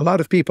 A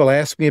lot of people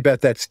ask me about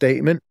that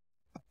statement.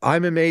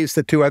 I'm amazed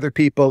that to other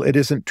people, it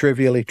isn't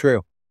trivially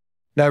true.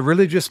 Now,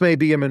 religious may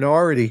be a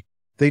minority.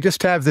 They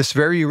just have this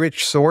very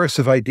rich source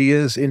of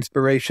ideas,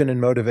 inspiration, and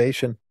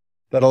motivation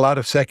that a lot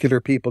of secular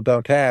people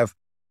don't have.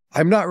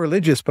 I'm not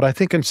religious, but I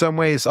think in some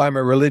ways I'm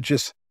a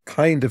religious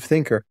kind of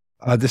thinker.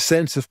 The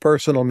sense of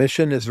personal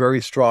mission is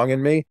very strong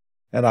in me,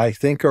 and I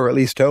think, or at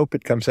least hope,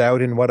 it comes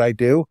out in what I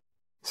do.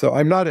 So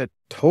I'm not a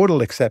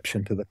total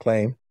exception to the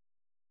claim.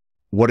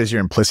 What is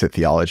your implicit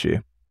theology?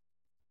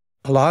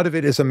 A lot of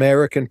it is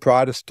American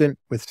Protestant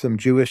with some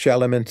Jewish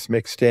elements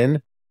mixed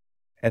in.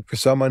 And for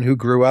someone who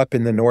grew up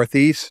in the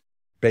Northeast,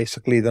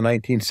 basically the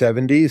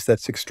 1970s,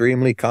 that's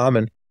extremely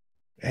common.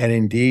 And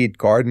indeed,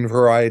 garden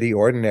variety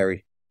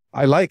ordinary.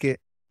 I like it,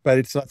 but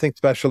it's nothing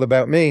special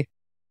about me.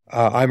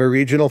 I'm a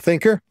regional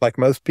thinker, like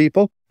most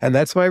people, and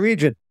that's my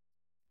region.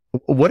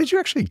 What did you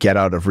actually get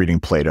out of reading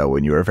Plato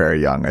when you were very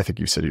young? I think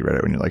you said you read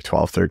it when you were like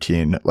 12,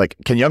 13. Like,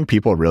 can young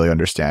people really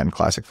understand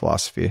classic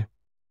philosophy?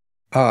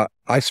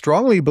 I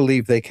strongly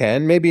believe they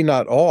can. Maybe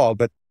not all,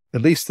 but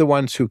at least the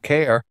ones who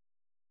care.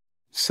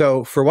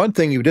 So for one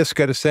thing, you just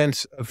get a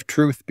sense of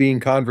truth being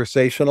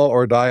conversational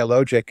or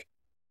dialogic,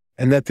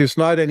 and that there's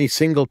not any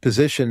single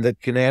position that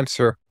can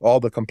answer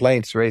all the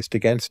complaints raised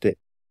against it.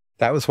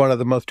 That was one of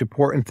the most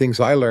important things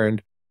I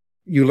learned.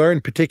 You learn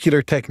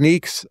particular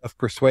techniques of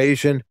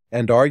persuasion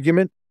and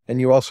argument,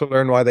 and you also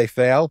learn why they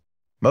fail.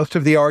 Most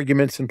of the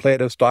arguments in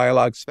Plato's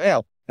dialogues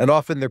fail, and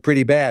often they're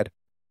pretty bad.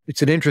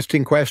 It's an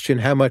interesting question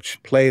how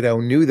much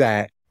Plato knew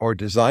that or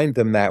designed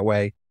them that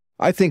way.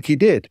 I think he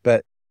did,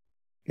 but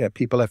yeah,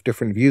 people have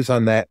different views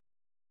on that.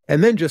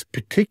 And then just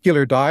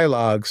particular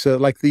dialogues, so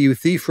like the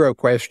Euthyphro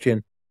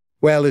question,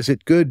 well, is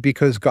it good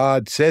because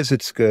God says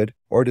it's good,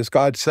 or does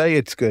God say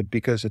it's good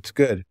because it's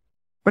good?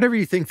 Whatever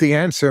you think the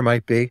answer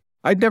might be,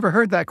 I'd never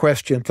heard that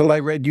question until I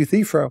read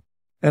Euthyphro,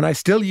 and I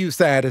still use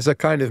that as a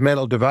kind of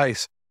mental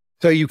device.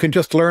 So you can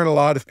just learn a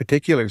lot of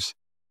particulars.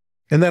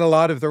 And then a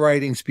lot of the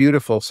writing's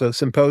beautiful. So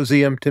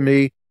Symposium, to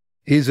me,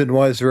 is and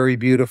was very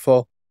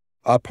beautiful.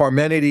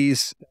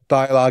 Parmenides'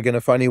 dialogue in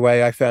a funny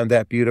way, I found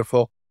that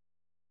beautiful.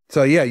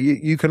 So yeah,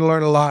 you can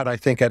learn a lot, I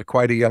think, at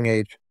quite a young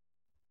age.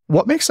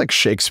 What makes like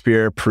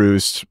Shakespeare,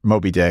 Proust,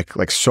 Moby Dick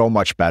like so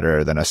much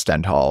better than a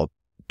Stendhal,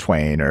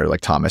 Twain, or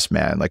like Thomas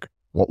Mann? Like,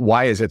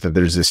 why is it that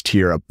there's this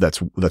tier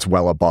that's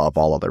well above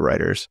all other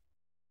writers?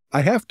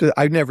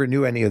 I never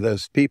knew any of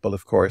those people,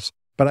 of course,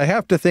 but I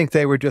have to think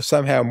they were just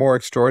somehow more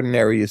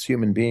extraordinary as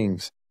human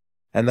beings.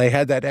 And they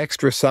had that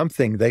extra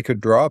something they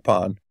could draw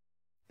upon.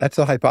 That's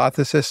a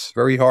hypothesis,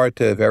 very hard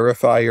to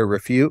verify or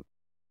refute.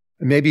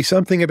 Maybe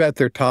something about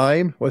their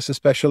time was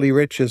especially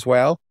rich as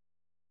well.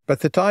 But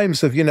the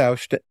times of,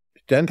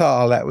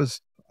 Stendhal, that was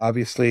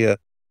obviously a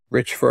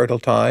rich, fertile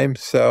time.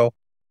 So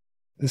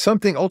there's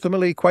something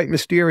ultimately quite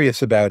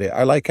mysterious about it.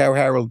 I like how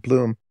Harold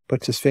Bloom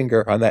puts his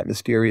finger on that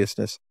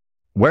mysteriousness.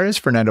 Where has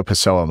Fernando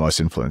Pessoa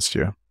most influenced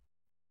you?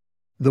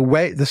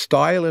 The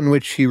style in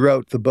which he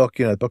wrote the book,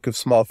 the Book of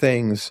Small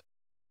Things,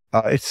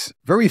 it's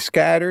very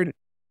scattered.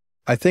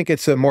 I think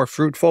it's a more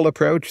fruitful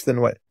approach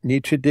than what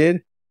Nietzsche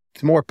did.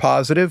 It's more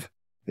positive.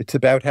 It's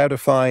about how to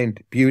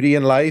find beauty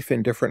in life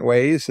in different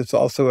ways. It's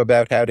also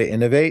about how to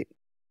innovate.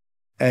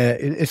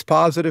 It's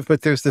positive,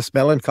 but there's this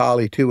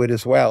melancholy to it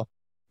as well.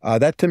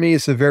 That to me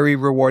is a very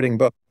rewarding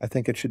book. I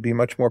think it should be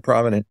much more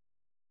prominent.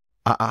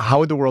 How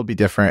would the world be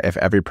different if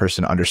every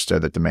person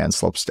understood that demand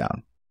slopes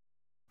down?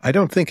 I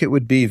don't think it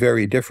would be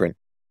very different.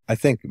 I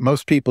think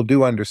most people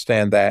do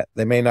understand that.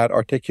 They may not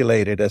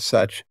articulate it as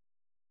such.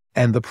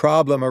 And the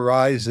problem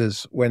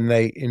arises when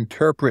they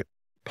interpret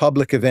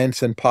public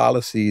events and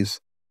policies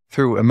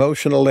through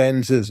emotional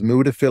lenses,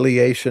 mood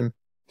affiliation,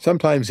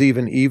 sometimes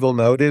even evil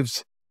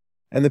motives.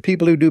 And the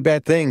people who do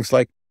bad things,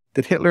 like,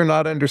 did Hitler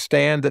not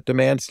understand that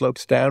demand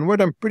slopes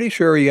downward? I'm pretty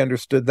sure he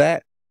understood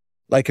that.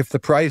 Like if the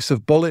price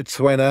of bullets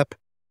went up,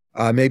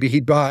 maybe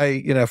he'd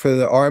buy, for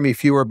the army,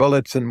 fewer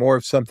bullets and more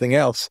of something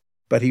else,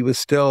 but he was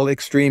still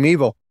extreme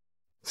evil.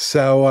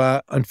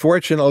 So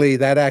unfortunately,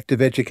 that act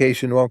of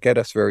education won't get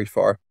us very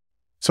far.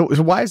 So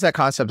why is that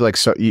concept like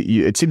so?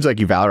 It seems like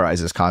you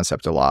valorize this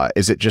concept a lot.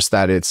 Is it just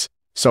that it's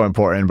so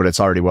important, but it's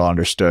already well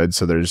understood,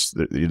 so there's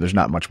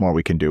not much more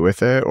we can do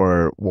with it?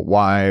 Or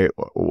why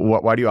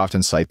do you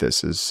often cite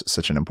this as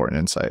such an important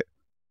insight?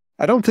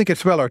 I don't think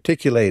it's well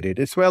articulated.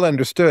 It's well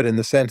understood in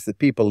the sense that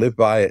people live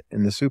by it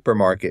in the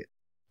supermarket.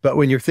 But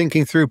when you're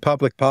thinking through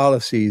public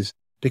policies,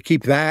 to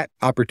keep that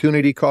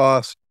opportunity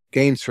cost,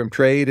 gains from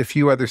trade, a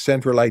few other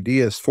central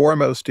ideas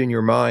foremost in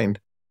your mind,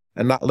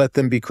 and not let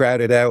them be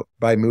crowded out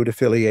by mood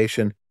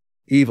affiliation,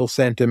 evil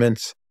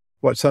sentiments,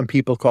 what some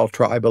people call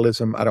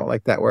tribalism. I don't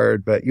like that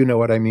word, but you know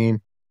what I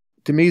mean.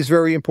 To me, is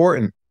very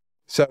important.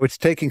 So it's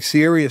taking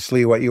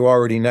seriously what you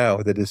already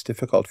know that is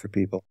difficult for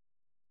people.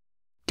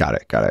 Got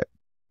it.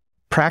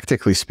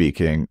 Practically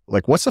speaking,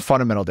 like what's the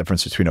fundamental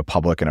difference between a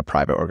public and a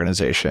private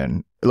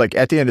organization? Like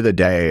at the end of the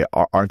day,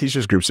 aren't these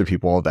just groups of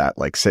people that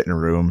like sit in a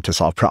room to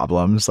solve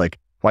problems? Like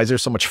why is there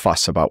so much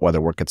fuss about whether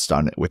work gets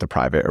done with the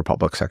private or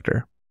public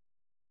sector?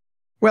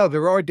 Well,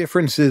 there are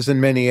differences in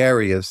many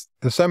areas.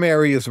 There's some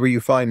areas where you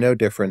find no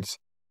difference.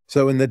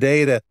 So in the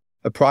data,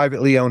 a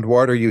privately owned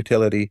water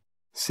utility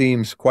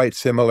seems quite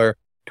similar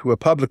to a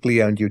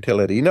publicly owned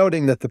utility,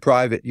 noting that the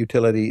private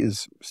utility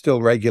is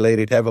still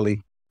regulated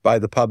heavily by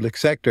the public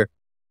sector.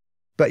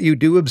 But you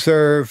do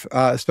observe,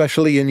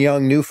 especially in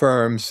young new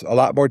firms, a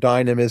lot more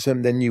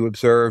dynamism than you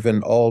observe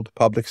in old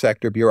public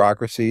sector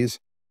bureaucracies.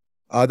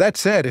 That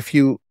said, if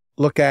you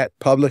look at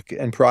public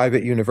and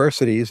private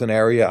universities, an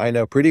area I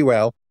know pretty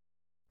well,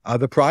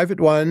 the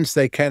private ones,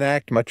 they can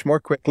act much more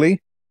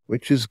quickly,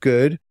 which is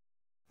good,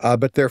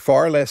 but they're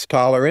far less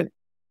tolerant.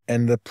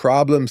 And the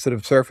problems that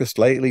have surfaced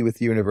lately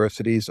with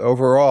universities,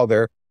 overall,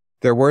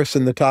 they're worse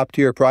in the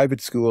top-tier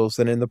private schools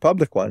than in the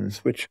public ones,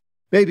 which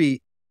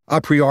maybe a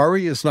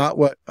priori is not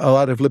what a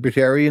lot of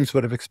libertarians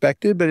would have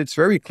expected, but it's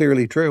very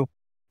clearly true.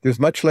 There's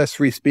much less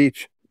free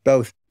speech,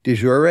 both de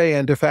jure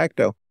and de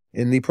facto,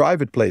 in the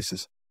private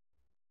places.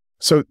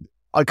 So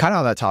kind of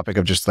on that topic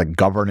of just like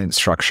governance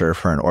structure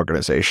for an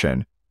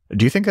organization,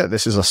 do you think that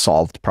this is a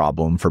solved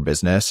problem for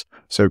business?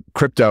 So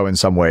crypto in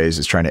some ways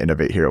is trying to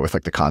innovate here with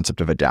like the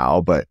concept of a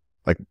DAO, but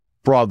like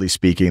broadly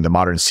speaking, the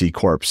modern C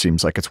Corp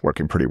seems like it's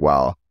working pretty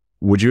well.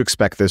 Would you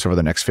expect this over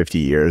the next 50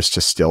 years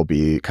to still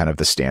be kind of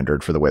the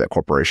standard for the way that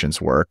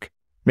corporations work?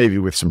 Maybe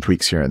with some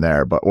tweaks here and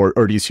there, but or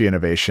do you see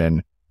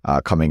innovation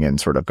coming in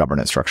sort of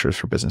governance structures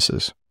for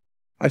businesses?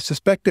 I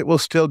suspect it will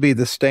still be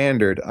the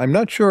standard. I'm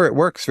not sure it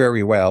works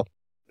very well.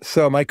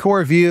 So my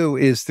core view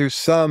is there's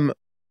some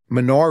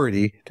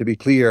minority, to be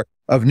clear,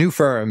 of new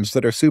firms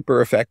that are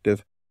super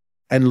effective.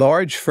 And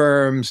large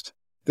firms,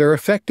 they're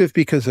effective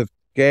because of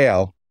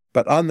scale,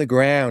 but on the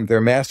ground,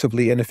 they're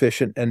massively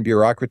inefficient and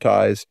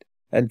bureaucratized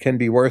and can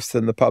be worse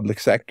than the public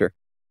sector.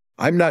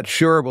 I'm not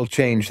sure we'll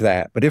change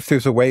that, but if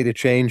there's a way to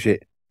change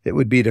it, it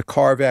would be to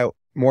carve out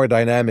more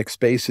dynamic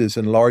spaces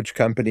in large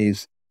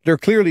companies. They're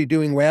clearly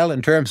doing well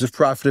in terms of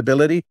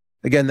profitability.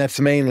 Again, that's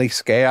mainly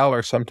scale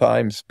or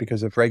sometimes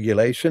because of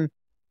regulation.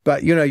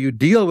 But, you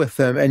deal with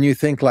them and you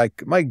think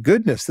like, my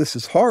goodness, this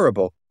is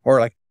horrible. Or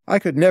like, I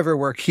could never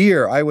work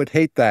here. I would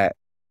hate that.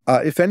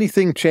 If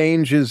anything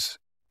changes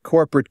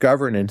corporate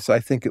governance, I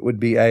think it would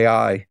be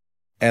AI.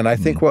 And I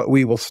think what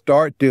we will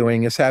start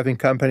doing is having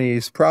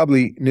companies,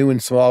 probably new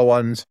and small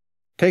ones,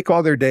 take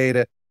all their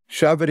data,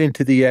 shove it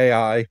into the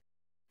AI,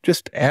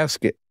 just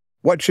ask it,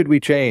 what should we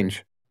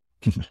change?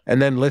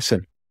 And then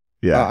listen.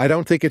 Yeah. I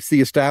don't think it's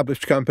the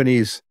established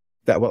companies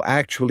that will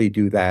actually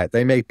do that.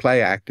 They may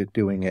play act at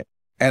doing it.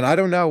 And I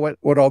don't know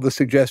what all the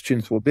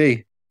suggestions will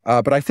be,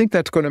 but I think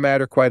that's going to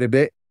matter quite a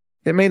bit.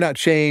 It may not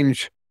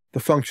change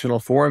the functional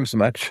forms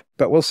much,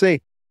 but we'll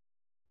see.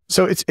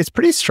 So it's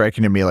pretty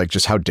striking to me, like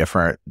just how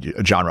different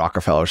John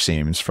Rockefeller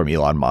seems from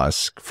Elon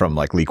Musk, from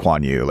like Lee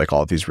Kuan Yew, like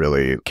all of these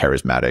really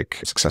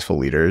charismatic, successful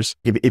leaders.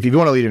 If you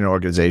want to lead an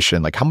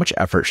organization, like how much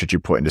effort should you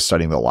put into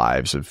studying the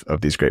lives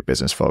of these great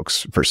business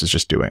folks versus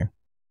just doing?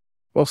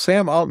 Well,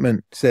 Sam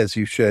Altman says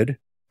you should.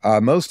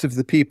 Most of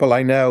the people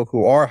I know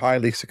who are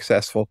highly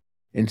successful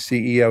in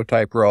CEO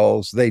type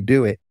roles, they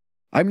do it.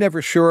 I'm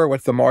never sure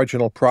what the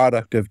marginal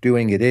product of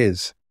doing it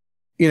is.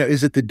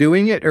 Is it the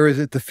doing it or is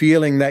it the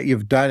feeling that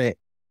you've done it?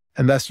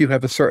 And thus you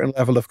have a certain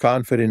level of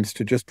confidence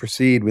to just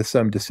proceed with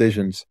some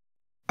decisions.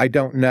 I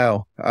don't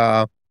know.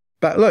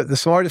 But look, the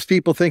smartest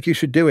people think you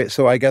should do it,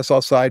 so I guess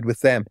I'll side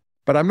with them.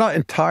 But I'm not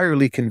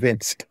entirely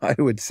convinced, I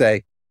would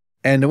say.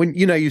 And when,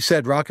 you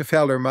said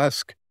Rockefeller,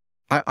 Musk,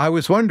 I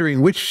was wondering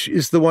which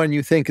is the one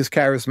you think is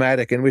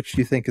charismatic and which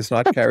you think is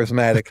not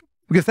charismatic,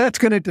 because that's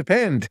going to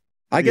depend.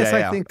 I guess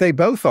I think they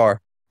both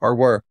are or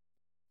were.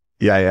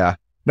 Yeah.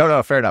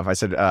 No, fair enough. I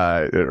said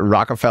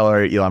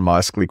Rockefeller, Elon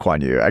Musk, Lee Kuan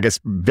Yew. I guess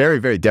very,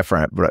 very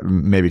different, but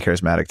maybe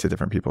charismatic to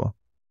different people.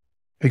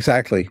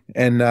 Exactly.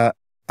 And I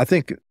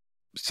think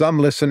some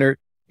listener,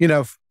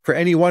 for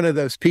any one of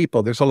those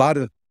people, there's a lot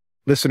of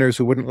listeners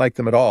who wouldn't like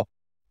them at all.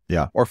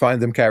 Yeah. Or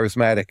find them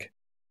charismatic.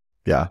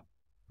 Yeah.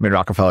 I mean,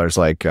 Rockefeller's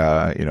like,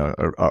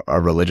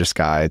 a religious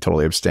guy,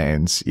 totally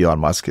abstains. Elon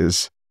Musk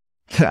is,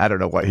 I don't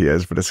know what he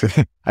is,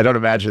 but I don't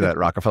imagine that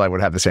Rockefeller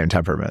would have the same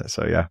temperament.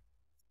 So, yeah.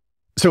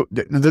 So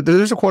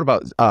there's a quote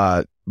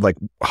about like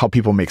how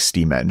people make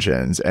steam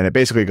engines, and it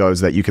basically goes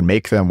that you can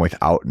make them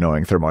without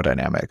knowing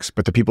thermodynamics,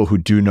 but the people who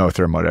do know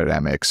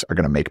thermodynamics are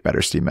going to make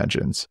better steam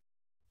engines.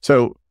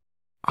 So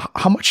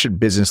how much should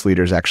business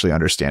leaders actually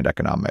understand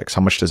economics?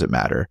 How much does it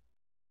matter?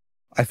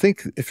 I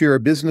think if you're a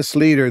business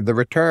leader, the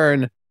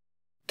return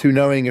to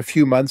knowing a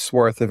few months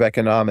worth of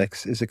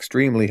economics is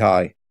extremely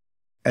high.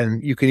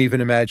 And you can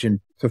even imagine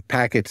the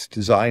packets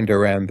designed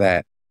around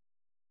that.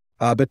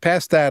 But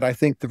past that, I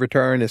think the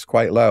return is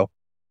quite low.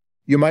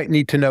 You might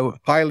need to know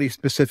highly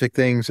specific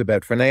things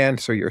about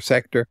finance or your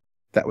sector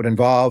that would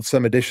involve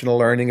some additional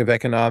learning of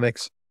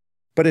economics,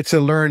 but it's a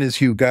learn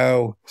as you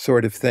go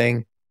sort of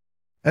thing.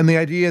 And the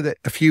idea that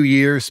a few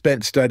years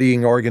spent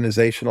studying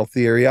organizational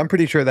theory, I'm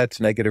pretty sure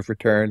that's negative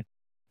return.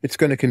 It's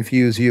going to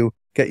confuse you,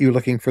 get you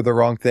looking for the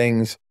wrong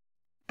things.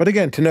 But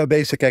again, to know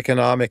basic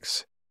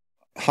economics,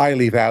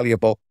 highly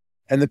valuable.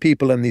 And the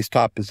people in these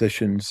top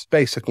positions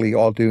basically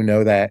all do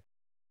know that.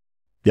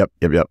 Yep.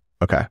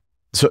 Okay.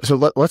 So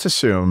let's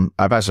assume,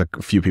 I've asked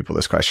a few people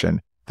this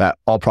question, that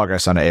all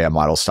progress on AI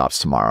models stops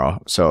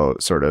tomorrow. So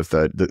sort of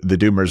the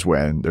doomers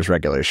win, there's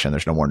regulation,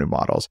 there's no more new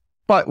models.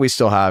 But we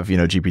still have,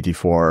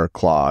 GPT-4,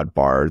 Claude,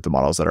 Bard, the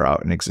models that are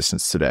out in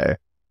existence today.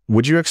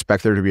 Would you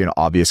expect there to be an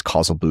obvious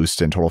causal boost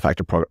in total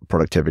factor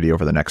productivity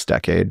over the next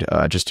decade,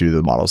 just due to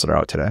the models that are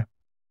out today?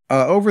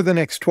 Over the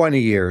next 20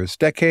 years,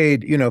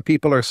 decade,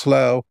 people are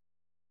slow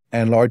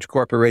and large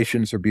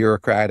corporations are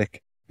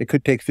bureaucratic. It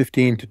could take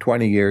 15 to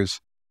 20 years.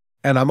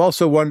 And I'm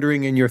also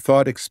wondering in your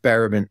thought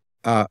experiment,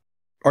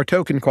 are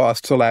token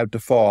costs allowed to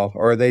fall,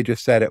 or are they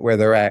just set at where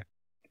they're at?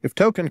 If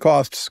token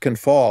costs can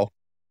fall,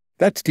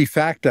 that's de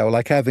facto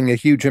like having a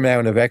huge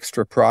amount of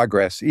extra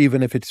progress,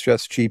 even if it's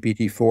just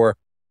GPT-4,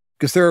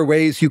 because there are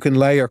ways you can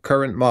layer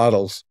current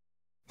models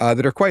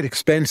that are quite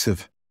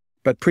expensive,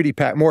 but pretty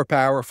more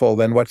powerful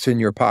than what's in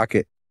your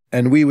pocket.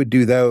 And we would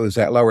do those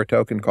at lower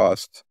token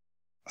costs.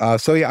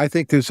 So yeah, I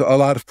think there's a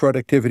lot of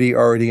productivity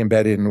already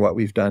embedded in what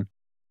we've done.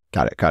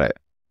 Got it.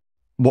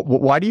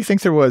 Why do you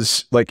think there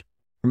was, like,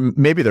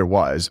 maybe there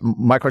was,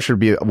 my question would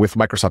be with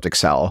Microsoft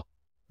Excel,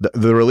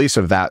 the release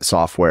of that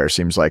software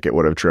seems like it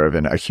would have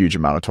driven a huge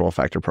amount of total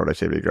factor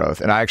productivity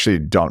growth. And I actually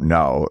don't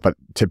know, but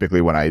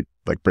typically when I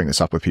bring this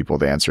up with people,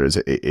 the answer is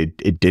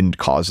it didn't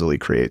causally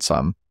create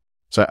some.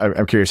 So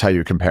I'm curious how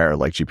you compare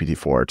like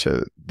GPT-4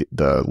 to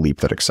the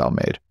leap that Excel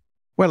made.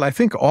 Well, I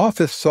think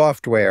Office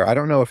software, I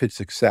don't know if it's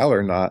Excel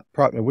or not,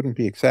 probably it wouldn't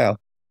be Excel,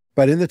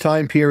 But in the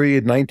time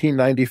period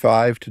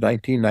 1995 to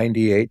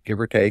 1998, give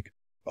or take,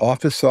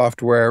 office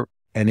software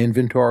and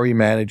inventory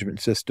management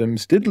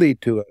systems did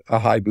lead to a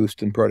high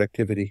boost in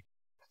productivity.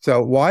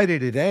 So why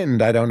did it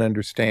end? I don't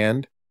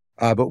understand.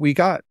 But we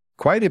got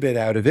quite a bit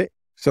out of it.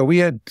 So we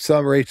had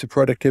some rates of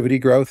productivity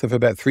growth of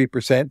about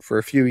 3% for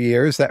a few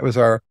years. That was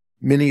our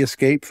mini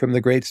escape from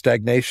the Great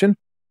Stagnation.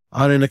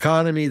 On an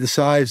economy the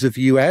size of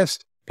the US,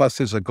 plus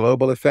there's a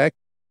global effect,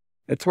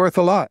 it's worth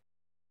a lot.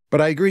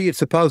 But I agree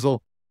it's a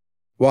puzzle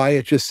why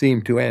it just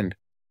seemed to end.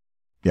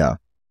 Yeah.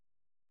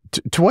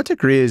 To what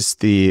degree is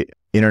the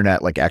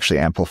internet like actually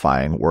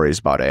amplifying worries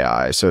about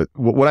AI? So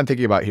what I'm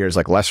thinking about here is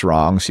like Less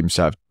Wrong seems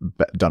to have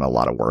done a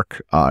lot of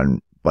work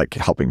on like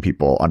helping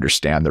people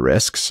understand the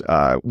risks,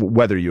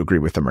 whether you agree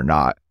with them or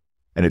not.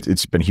 And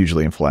it's been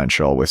hugely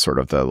influential with sort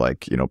of the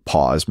like,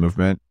 pause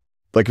movement.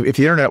 Like if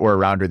the internet were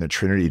around during the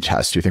Trinity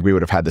test, do you think we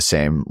would have had the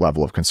same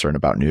level of concern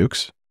about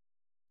nukes?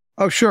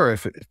 Oh, sure.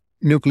 If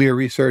nuclear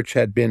research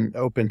had been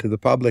open to the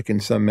public in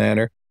some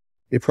manner,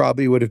 it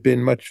probably would have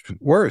been much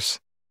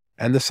worse.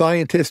 And the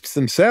scientists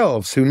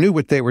themselves who knew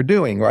what they were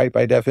doing, right,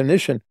 by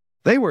definition,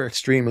 they were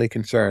extremely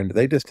concerned.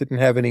 They just didn't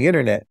have any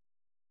internet.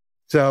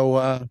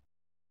 So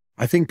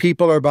I think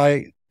people are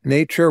by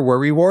nature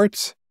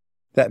worrywarts.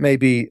 That may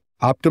be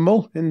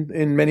optimal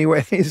in many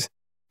ways.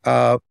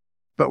 But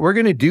we're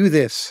going to do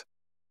this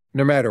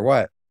no matter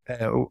what.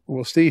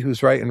 We'll see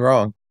who's right and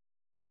wrong.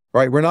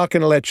 Right? We're not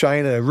going to let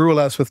China rule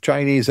us with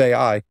Chinese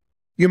AI.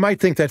 You might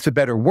think that's a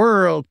better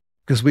world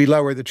because we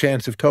lower the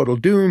chance of total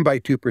doom by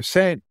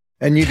 2%,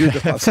 and you do the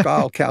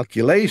Pascal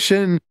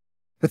calculation.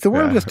 But the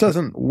world just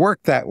doesn't work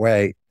that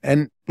way.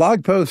 And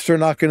blog posts are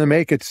not going to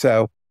make it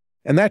so.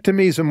 And that to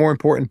me is a more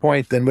important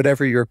point than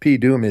whatever your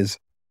P-doom is.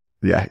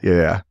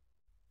 Yeah.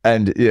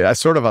 And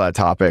sort of on that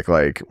topic,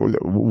 like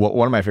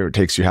one of my favorite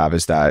takes you have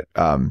is that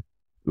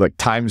like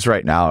times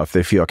right now, if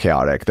they feel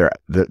chaotic,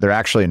 they're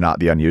actually not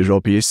the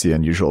unusual piece. The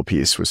unusual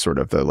piece was sort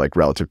of the like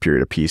relative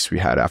period of peace we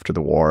had after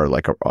the war,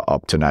 like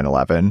up to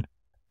 9/11.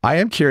 I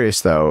am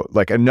curious though,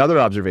 like another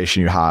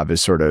observation you have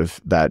is sort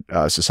of that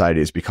society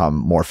has become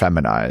more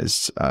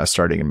feminized,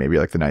 starting in maybe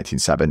like the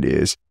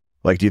 1970s.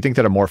 Like, do you think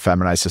that a more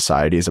feminized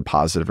society is a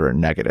positive or a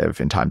negative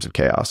in times of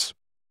chaos?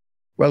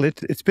 Well,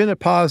 it's been a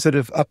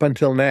positive up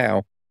until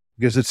now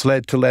because it's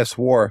led to less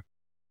war.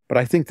 But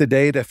I think the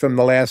data from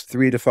the last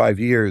 3 to 5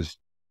 years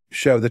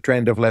show the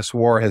trend of less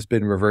war has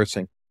been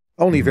reversing,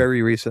 only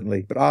very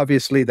recently. But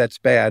obviously that's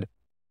bad.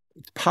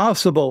 It's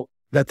possible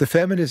that the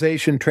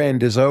feminization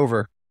trend is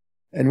over.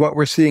 And what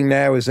we're seeing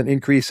now is an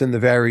increase in the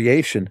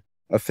variation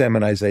of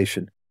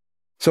feminization.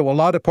 So a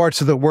lot of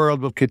parts of the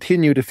world will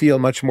continue to feel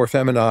much more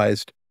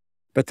feminized,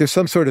 but there's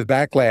some sort of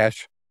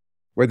backlash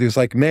where there's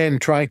like men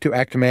trying to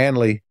act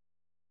manly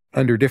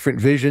under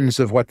different visions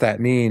of what that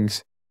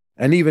means,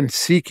 and even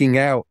seeking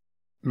out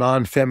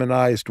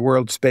non-feminized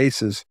world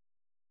spaces.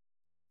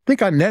 I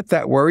think on net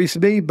that worries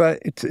me, but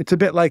it's a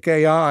bit like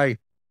AI.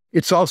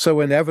 It's also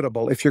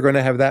inevitable if you're going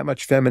to have that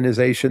much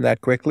feminization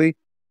that quickly.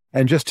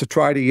 And just to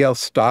try to yell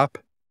stop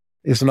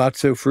is not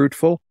so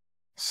fruitful.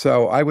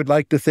 So I would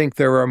like to think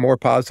there are more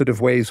positive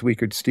ways we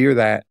could steer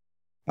that.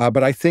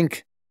 But I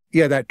think,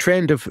 that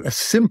trend of a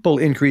simple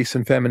increase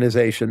in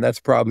feminization, that's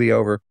probably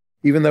over,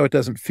 even though it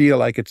doesn't feel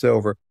like it's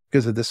over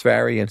because of this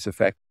variance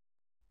effect.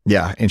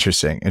 Yeah,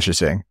 interesting.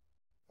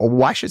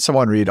 Why should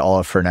someone read all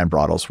of Fernand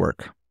Braudel's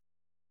work?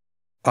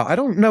 I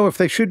don't know if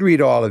they should read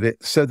all of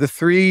it. So the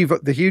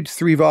huge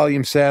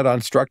 3-volume set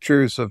on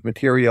structures of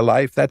material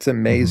life, that's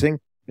amazing.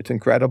 It's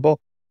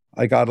incredible.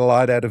 I got a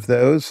lot out of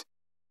those.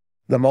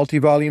 The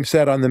multi-volume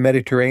set on the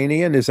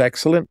Mediterranean is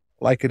excellent,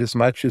 like it as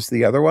much as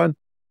the other one.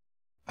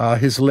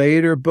 His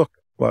later book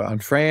on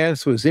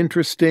France was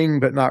interesting,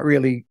 but not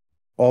really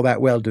all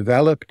that well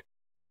developed.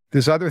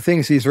 There's other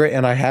things he's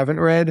written I haven't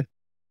read.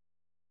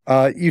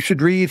 You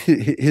should read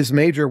his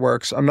major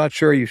works. I'm not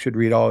sure you should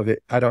read all of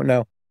it. I don't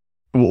know.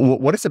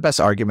 What is the best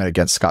argument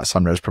against Scott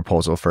Sumner's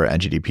proposal for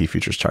NGDP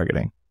futures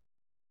targeting?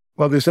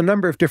 Well, there's a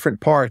number of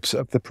different parts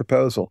of the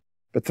proposal.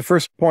 But the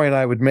first point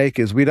I would make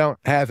is we don't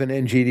have an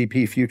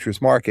NGDP futures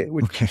market,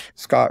 which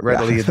Scott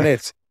readily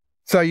admits.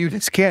 So you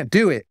just can't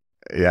do it.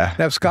 Yeah.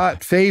 Now,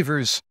 Scott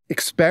favors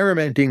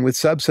experimenting with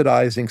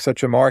subsidizing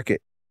such a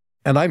market.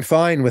 And I'm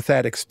fine with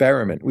that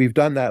experiment. We've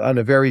done that on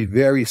a very,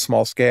 very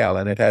small scale,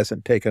 and it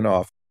hasn't taken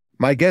off.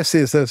 My guess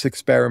is those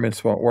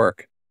experiments won't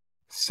work.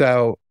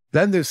 So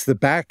then there's the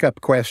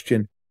backup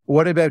question.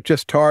 What about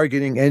just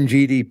targeting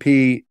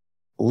NGDP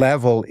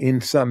level in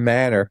some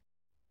manner?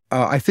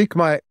 I think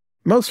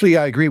mostly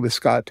I agree with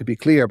Scott, to be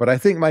clear, but I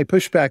think my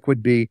pushback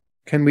would be,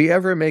 can we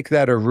ever make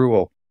that a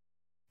rule?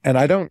 And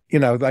I don't,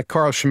 like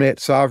Carl Schmitt,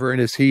 sovereign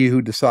is he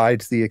who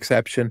decides the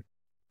exception.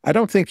 I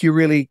don't think you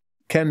really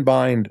can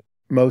bind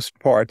most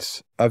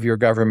parts of your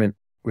government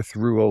with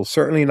rules,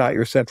 certainly not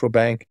your central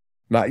bank,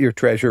 not your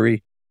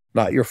treasury,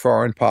 not your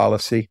foreign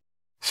policy.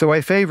 So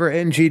I favor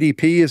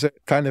NGDP as a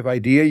kind of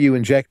idea you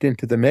inject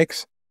into the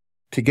mix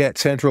to get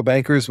central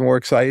bankers more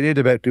excited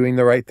about doing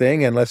the right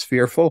thing and less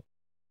fearful.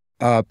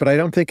 But I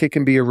don't think it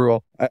can be a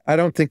rule. I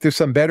don't think there's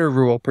some better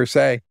rule per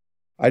se.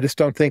 I just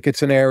don't think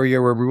it's an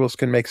area where rules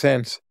can make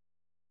sense.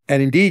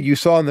 And indeed, you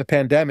saw in the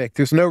pandemic,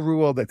 there's no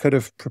rule that could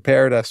have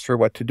prepared us for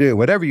what to do.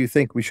 Whatever you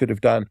think we should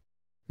have done,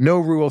 no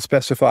rule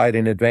specified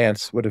in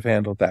advance would have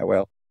handled that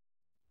well.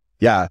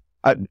 Yeah.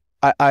 I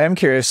am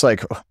curious,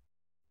 like,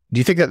 do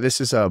you think that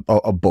this is a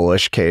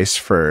bullish case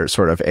for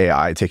sort of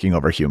AI taking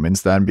over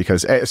humans then?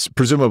 Because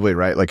presumably,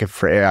 right, like if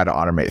for AI to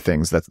automate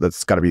things,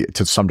 that's got to be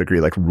to some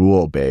degree like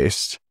rule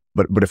based.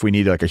 But if we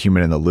need like a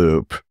human in the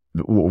loop,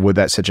 would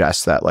that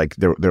suggest that like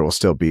there will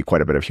still be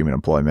quite a bit of human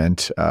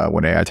employment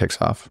when AI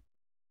takes off?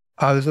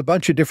 There's a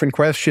bunch of different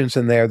questions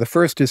in there. The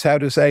first is, how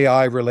does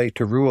AI relate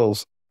to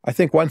rules? I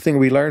think one thing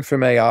we learned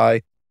from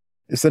AI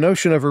is the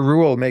notion of a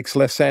rule makes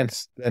less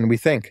sense than we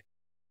think.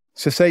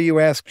 So say you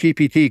ask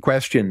GPT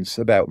questions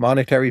about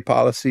monetary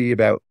policy,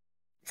 about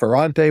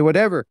Ferrante,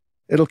 whatever,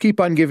 it'll keep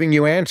on giving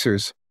you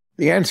answers.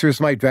 The answers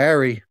might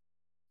vary,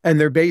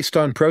 and they're based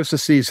on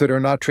processes that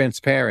are not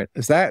transparent.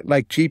 Is that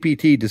like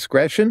GPT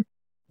discretion?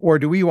 Or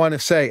do we want to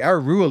say our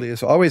rule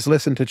is always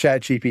listen to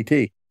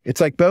ChatGPT? It's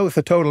like both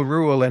a total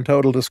rule and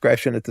total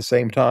discretion at the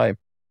same time.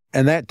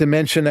 And that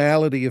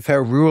dimensionality of how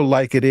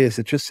rule-like it is,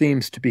 it just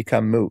seems to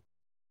become moot.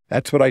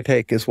 That's what I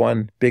take as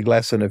one big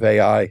lesson of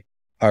AI.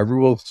 Our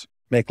rules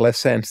make less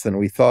sense than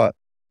we thought.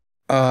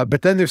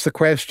 But then there's the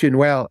question,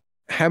 well,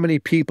 how many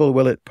people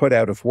will it put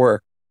out of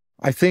work?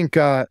 I think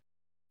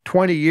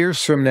 20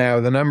 years from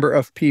now, the number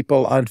of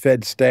people on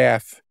Fed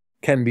staff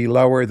can be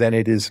lower than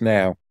it is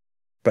now,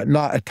 but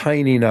not a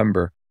tiny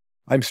number.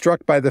 I'm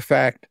struck by the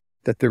fact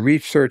that the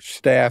research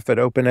staff at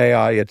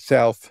OpenAI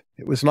itself,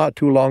 it was not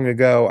too long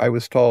ago, I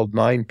was told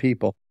 9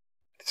 people.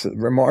 It's a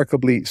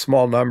remarkably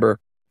small number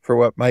for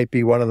what might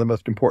be one of the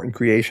most important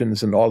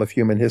creations in all of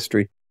human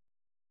history.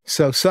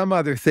 So some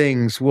other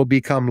things will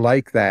become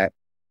like that.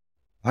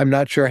 I'm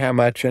not sure how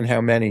much and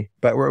how many,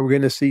 but we're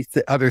going to see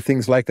other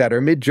things like that.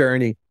 Or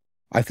Midjourney,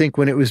 I think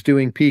when it was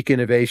doing peak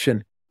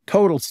innovation,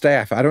 total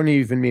staff, I don't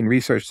even mean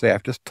research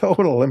staff, just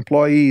total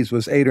employees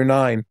was 8 or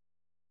 9.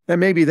 And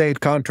maybe they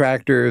had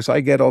contractors.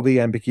 I get all the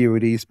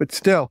ambiguities, but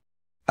still,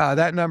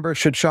 that number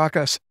should shock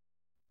us.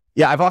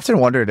 Yeah, I've often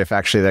wondered if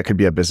actually that could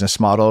be a business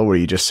model where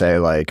you just say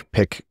like,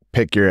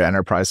 pick your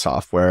enterprise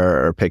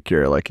software or pick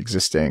your like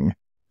existing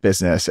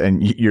business,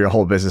 and your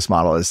whole business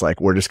model is like,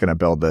 we're just going to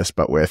build this,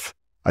 but with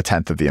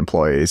 1/10 of the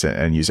employees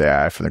and use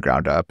AI from the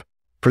ground up.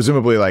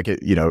 Presumably, like,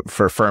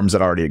 for firms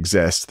that already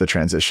exist, the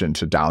transition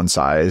to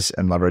downsize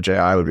and leverage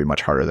AI would be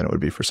much harder than it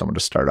would be for someone to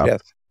start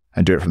up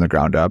and do it from the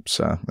ground up.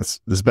 So this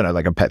has been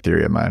like a pet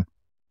theory of mine.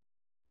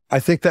 I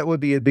think that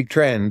would be a big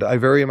trend. I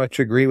very much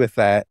agree with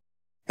that.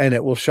 And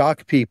it will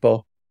shock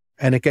people.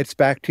 And it gets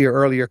back to your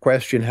earlier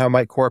question, how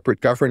might corporate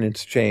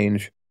governance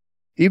change?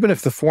 Even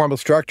if the formal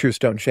structures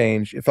don't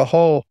change, if a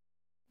whole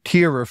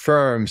tier of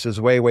firms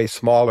is way, way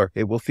smaller,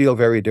 it will feel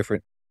very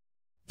different.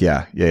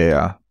 Yeah.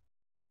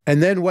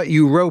 And then what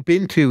you rope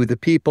into the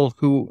people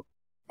who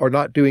are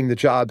not doing the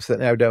jobs that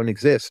now don't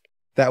exist,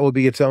 that will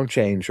be its own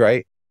change,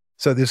 right?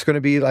 So there's going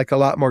to be like a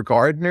lot more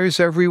gardeners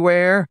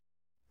everywhere.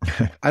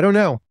 I don't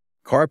know.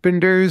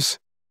 Carpenters,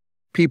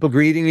 people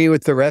greeting you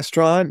at the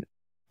restaurant.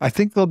 I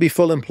think there'll be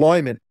full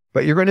employment,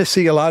 but you're going to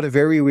see a lot of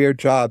very weird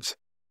jobs.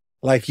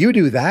 Like you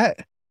do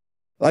that.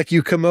 Like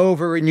you come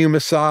over and you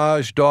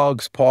massage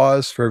dogs'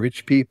 paws for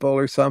rich people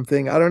or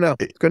something. I don't know.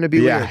 It's going to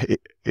be weird.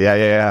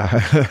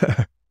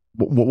 Yeah.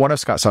 One of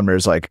Scott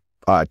Sumner's like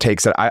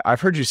takes that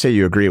I've heard you say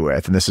you agree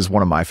with, and this is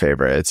one of my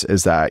favorites,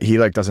 is that he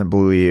like doesn't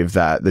believe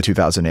that the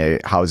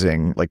 2008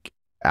 housing like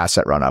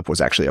asset run up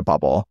was actually a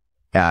bubble,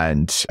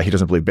 and he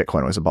doesn't believe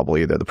Bitcoin was a bubble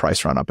either. The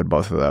price run up in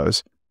both of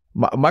those.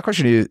 My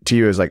question to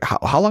you is like,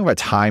 how long of a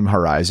time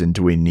horizon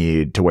do we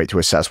need to wait to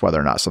assess whether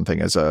or not something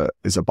is a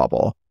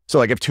bubble? So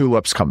like if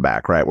tulips come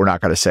back, right, we're not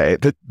going to say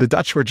the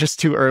Dutch were just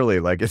too early.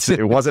 Like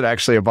it wasn't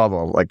actually a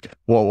bubble. Like,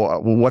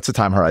 well, what's the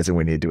time horizon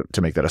we need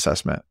to make that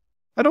assessment?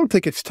 I don't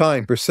think it's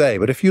time per se,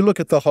 but if you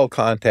look at the whole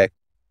context,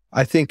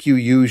 I think you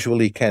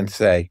usually can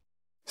say.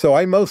 So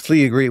I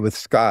mostly agree with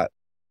Scott.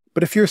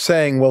 But if you're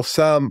saying, well,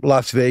 some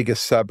Las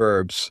Vegas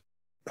suburbs,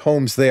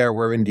 homes there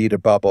were indeed a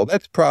bubble,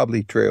 that's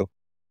probably true.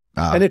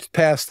 And it's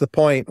past the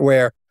point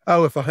where,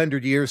 if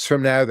 100 years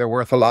from now they're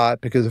worth a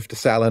lot because of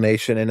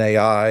desalination and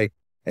AI,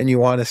 and you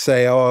want to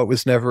say, it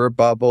was never a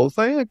bubble, it's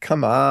like,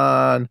 come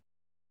on.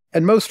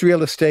 And most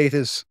real estate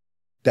has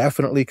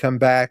definitely come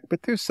back,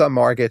 but there's some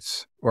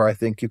markets where I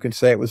think you can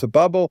say it was a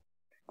bubble.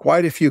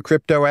 Quite a few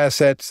crypto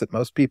assets that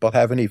most people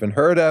haven't even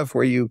heard of,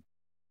 where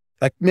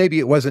maybe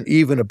it wasn't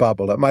even a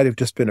bubble. It might have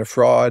just been a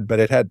fraud, but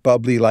it had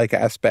bubbly-like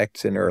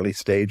aspects in early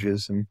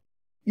stages. And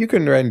you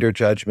can render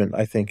judgment,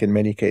 I think, in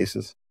many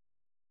cases.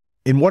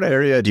 In what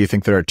area do you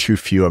think there are too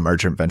few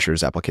emergent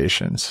ventures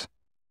applications?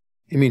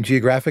 You mean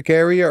geographic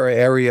area or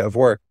area of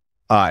work?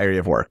 Area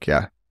of work,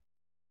 yeah.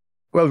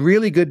 Well,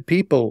 really good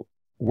people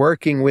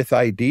working with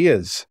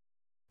ideas.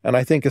 And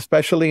I think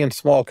especially in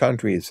small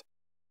countries,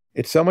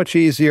 it's so much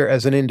easier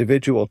as an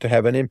individual to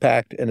have an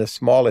impact in a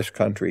smallish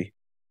country.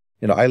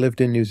 I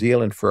lived in New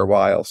Zealand for a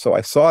while, so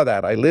I saw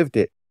that, I lived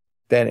it,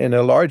 than in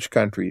a large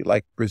country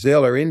like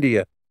Brazil or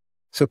India.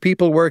 So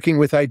people working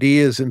with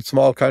ideas in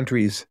small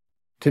countries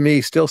to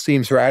me, still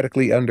seems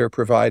radically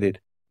underprovided.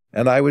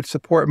 And I would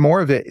support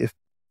more of it if,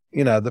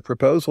 the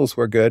proposals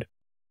were good.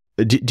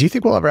 Do you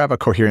think we'll ever have a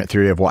coherent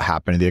theory of what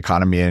happened to the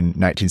economy in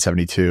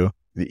 1972?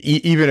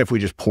 Even if we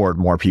just poured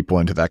more people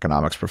into the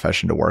economics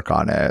profession to work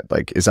on it,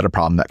 like, is that a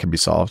problem that can be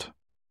solved?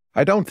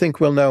 I don't think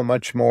we'll know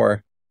much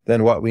more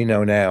than what we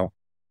know now.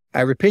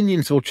 Our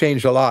opinions will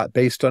change a lot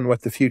based on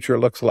what the future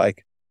looks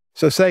like.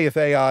 So say if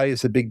AI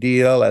is a big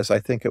deal, as I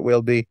think it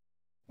will be,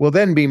 we'll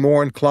then be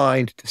more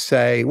inclined to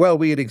say, well,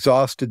 we had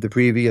exhausted the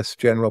previous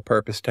general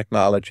purpose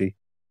technology.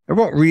 There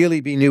won't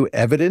really be new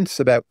evidence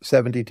about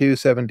 72,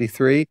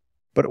 73,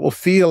 but it will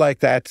feel like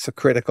that's a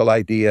critical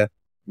idea,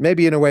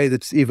 maybe in a way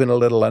that's even a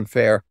little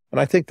unfair. And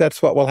I think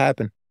that's what will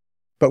happen.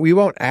 But we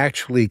won't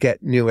actually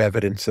get new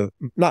evidence of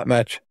not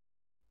much.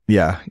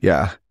 Yeah.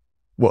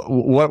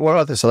 What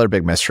about this other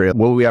big mystery?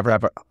 Will we ever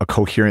have a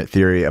coherent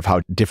theory of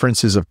how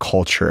differences of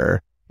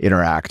culture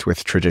interact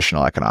with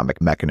traditional economic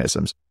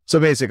mechanisms? So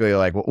basically,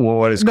 like,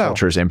 what is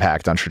culture's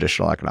impact on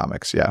traditional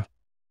economics? Yeah.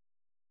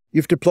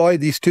 You've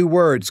deployed these two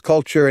words,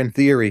 culture and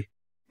theory.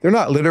 They're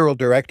not literal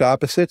direct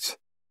opposites,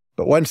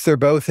 but once they're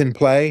both in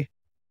play,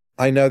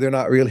 I know they're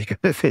not really going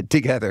to fit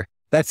together.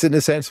 That's in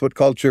a sense what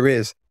culture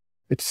is.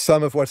 It's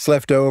some of what's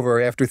left over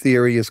after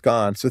theory is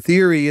gone. So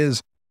theory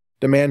is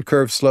demand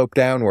curve slope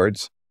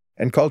downwards,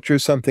 and culture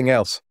is something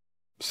else.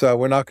 So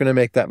we're not going to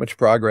make that much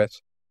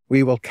progress.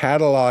 We will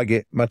catalog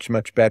it much,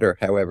 much better,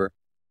 however.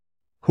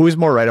 Who is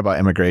more right about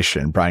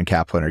immigration, Brian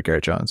Kaplan or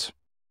Garrett Jones?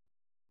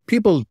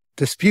 People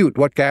dispute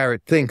what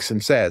Garrett thinks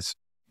and says,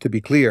 to be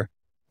clear.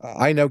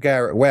 I know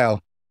Garrett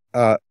well,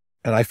 and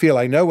I feel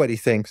I know what he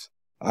thinks.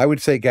 I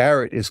would say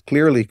Garrett is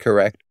clearly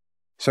correct.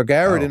 So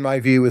Garrett, in my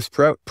view, is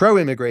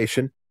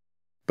pro-immigration,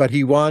 but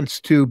he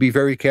wants to be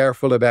very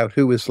careful about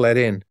who is let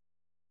in.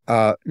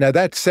 Now,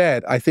 that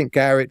said, I think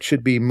Garrett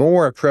should be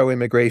more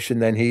pro-immigration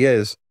than he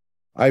is.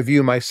 I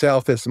view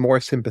myself as more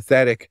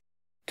sympathetic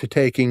to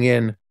taking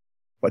in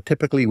what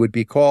typically would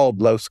be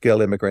called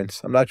low-skilled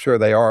immigrants. I'm not sure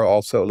they are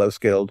also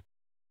low-skilled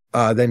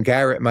than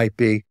Garrett might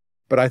be.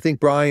 But I think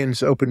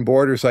Brian's open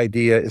borders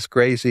idea is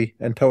crazy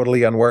and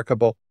totally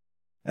unworkable.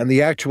 And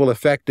the actual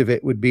effect of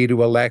it would be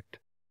to elect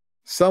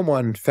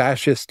someone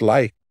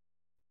fascist-like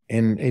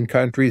in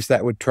countries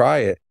that would try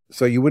it.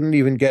 So you wouldn't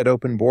even get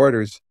open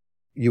borders.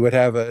 You would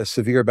have a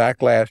severe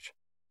backlash.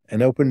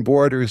 And open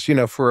borders,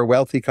 for a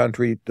wealthy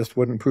country, just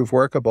wouldn't prove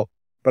workable.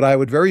 But I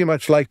would very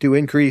much like to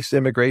increase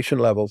immigration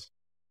levels.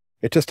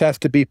 It just has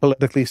to be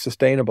politically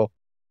sustainable.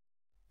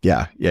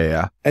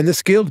 Yeah. And the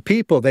skilled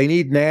people, they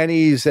need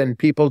nannies and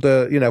people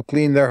to,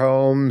 clean their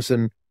homes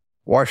and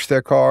wash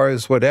their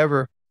cars,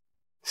 whatever.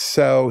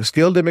 So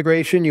skilled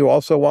immigration, you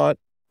also want,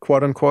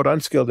 quote unquote,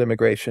 unskilled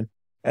immigration.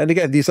 And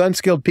again, these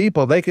unskilled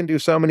people, they can do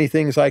so many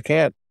things I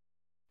can't.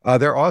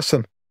 They're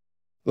awesome.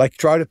 Like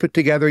try to put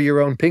together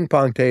your own ping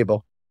pong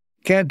table.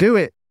 Can't do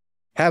it.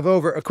 Have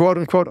over a quote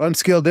unquote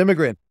unskilled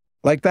immigrant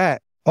like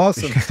that.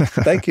 Awesome.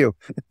 Thank you.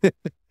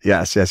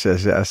 Yes.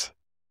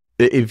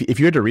 If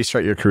you had to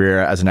restart your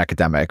career as an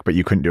academic, but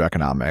you couldn't do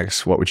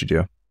economics, what would you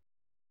do?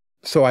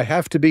 So I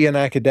have to be an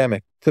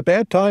academic. It's a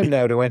bad time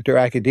now to enter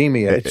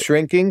academia. It's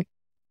shrinking.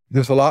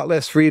 There's a lot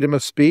less freedom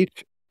of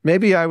speech.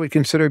 Maybe I would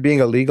consider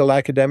being a legal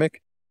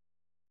academic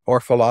or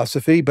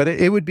philosophy, but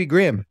it would be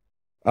grim.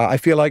 I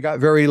feel I got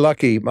very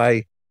lucky.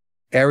 My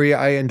area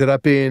I ended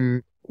up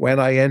in when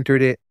I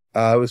entered it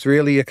was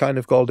really a kind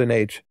of golden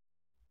age.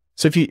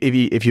 So if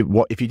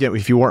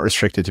you weren't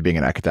restricted to being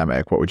an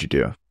academic, what would you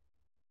do?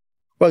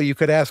 Well, you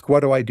could ask, what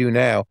do I do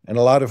now? And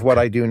a lot of what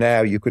I do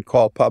now, you could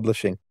call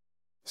publishing.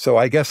 So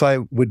I guess I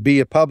would be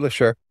a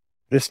publisher,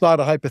 but it's not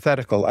a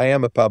hypothetical. I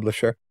am a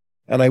publisher,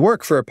 and I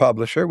work for a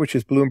publisher, which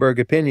is Bloomberg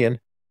Opinion.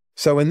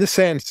 So in this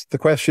sense, the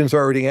question's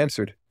already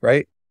answered,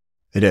 right?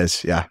 It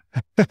is, yeah.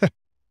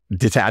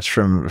 Detach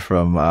from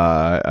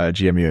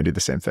GMU and do the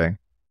same thing.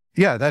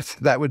 Yeah,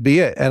 that would be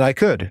it, and I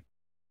could.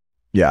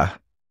 Yeah.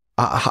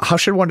 How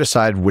should one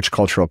decide which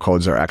cultural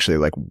codes are actually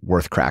like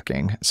worth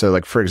cracking? So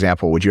like, for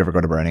example, would you ever go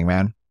to Burning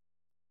Man?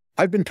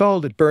 I've been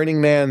told at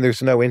Burning Man,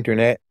 there's no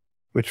internet,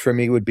 which for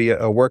me would be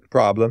a work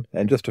problem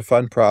and just a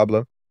fun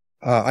problem.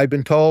 I've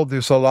been told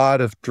there's a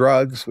lot of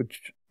drugs,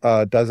 which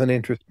doesn't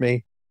interest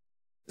me.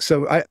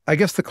 So I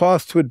guess the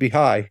costs would be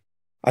high.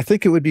 I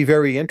think it would be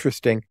very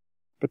interesting,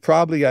 but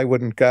probably I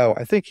wouldn't go.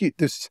 I think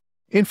there's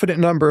infinite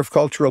number of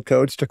cultural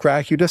codes to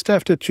crack. You just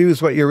have to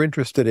choose what you're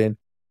interested in.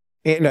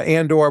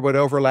 And or what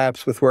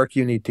overlaps with work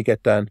you need to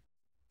get done.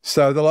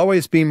 So there'll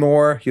always be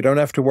more. You don't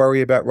have to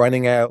worry about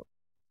running out.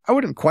 I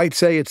wouldn't quite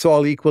say it's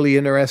all equally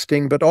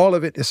interesting, but all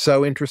of it is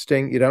so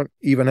interesting. You don't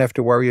even have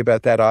to worry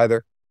about that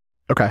either.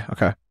 Okay.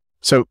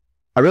 So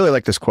I really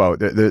like this quote.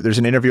 There's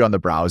an interview on the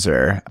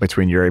browser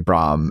between Yuri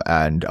Brahm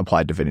and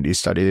Applied Divinity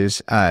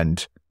Studies.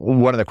 And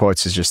one of the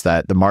quotes is just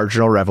that the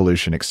marginal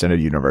revolution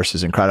extended universe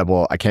is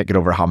incredible. I can't get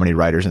over how many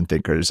writers and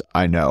thinkers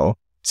I know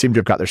seem to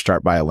have got their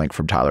start by a link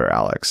from Tyler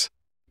Alex.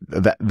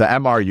 The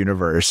MR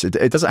universe,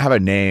 it doesn't have a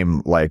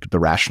name like the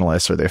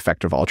rationalists or the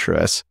effective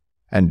altruists.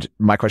 And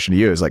my question to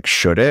you is like,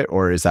 should it,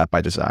 or is that by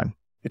design?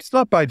 It's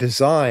not by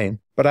design,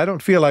 but I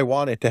don't feel I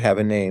want it to have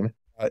a name.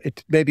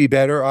 It may be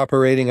better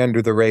operating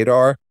under the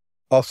radar.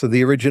 Also,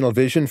 the original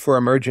vision for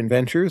emergent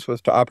ventures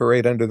was to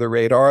operate under the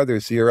radar.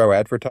 There's zero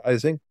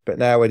advertising, but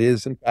now it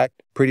is, in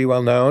fact, pretty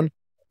well known.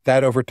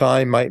 That over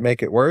time might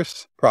make it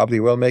worse, probably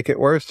will make it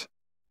worse.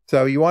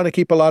 So you want to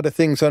keep a lot of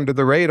things under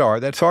the radar.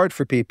 That's hard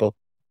for people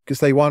because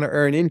they want to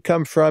earn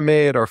income from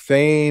it or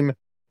fame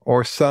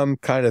or some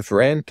kind of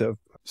rent, of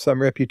some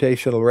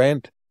reputational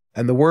rent.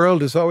 And the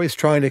world is always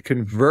trying to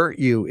convert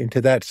you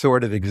into that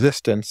sort of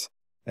existence.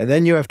 And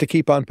then you have to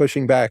keep on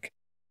pushing back.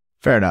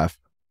 Fair enough.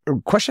 A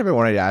question I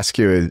wanted to ask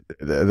you is,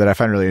 that I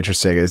find really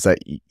interesting is that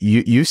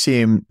you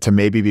seem to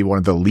maybe be one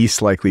of the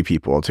least likely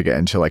people to get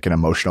into like an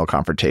emotional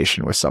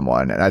confrontation with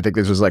someone. And I think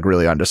this was like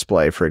really on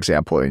display, for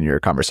example, in your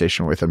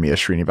conversation with Amiya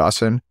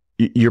Srinivasan.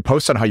 Your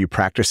post on how you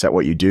practice at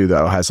what you do,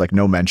 though, has like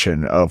no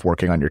mention of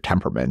working on your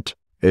temperament.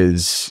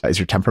 Is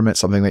your temperament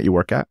something that you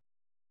work at?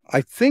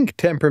 I think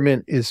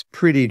temperament is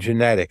pretty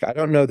genetic. I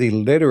don't know the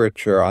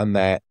literature on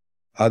that.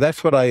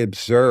 That's what I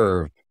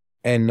observe.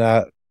 And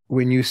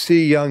when you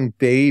see young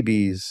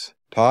babies,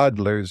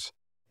 toddlers,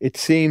 it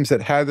seems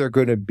that how they're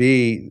going to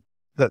be,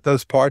 that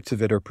those parts of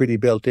it are pretty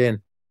built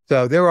in.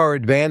 So there are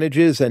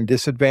advantages and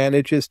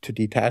disadvantages to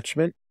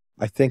detachment.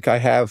 I think I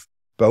have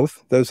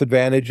both those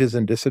advantages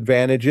and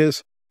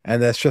disadvantages,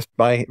 and that's just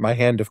my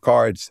hand of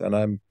cards, and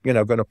I'm,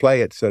 going to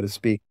play it, so to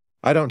speak.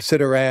 I don't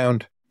sit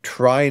around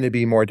trying to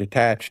be more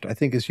detached. I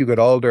think as you get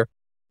older,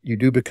 you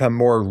do become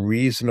more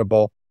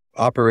reasonable,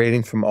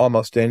 operating from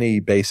almost any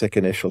basic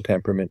initial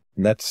temperament.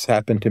 And that's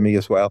happened to me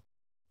as well.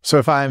 So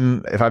if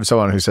I'm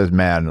someone who says,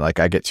 man, like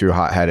I get too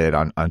hot-headed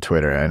on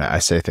Twitter and I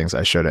say things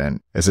I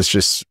shouldn't, is this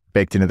just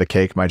baked into the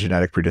cake, my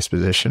genetic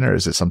predisposition, or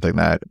is it something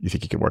that you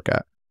think you can work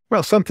at?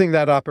 Well, something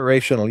that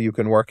operational you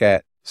can work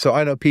at. So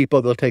I know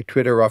people, they'll take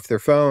Twitter off their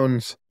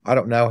phones. I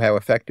don't know how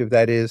effective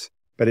that is,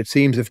 but it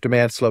seems if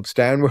demand slopes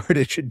downward,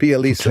 it should be at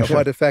least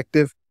somewhat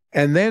effective.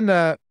 And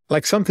then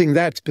like something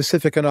that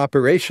specific and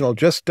operational,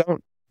 just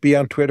don't be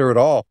on Twitter at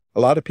all. A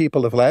lot of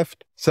people have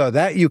left. So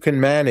that you can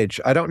manage.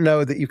 I don't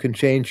know that you can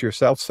change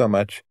yourself so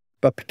much,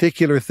 but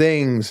particular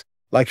things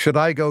like, should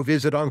I go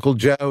visit Uncle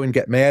Joe and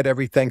get mad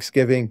every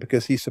Thanksgiving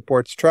because he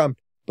supports Trump?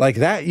 Like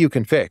that you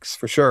can fix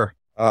for sure.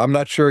 I'm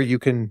not sure you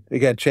can,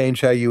 again,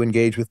 change how you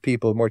engage with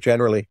people more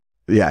generally.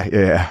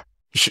 Yeah.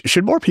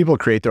 Should more people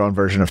create their own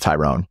version of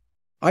Tyrone?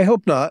 I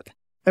hope not.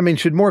 I mean,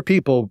 should more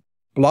people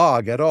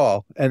blog at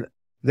all? And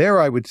there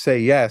I would say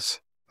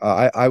yes.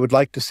 I would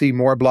like to see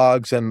more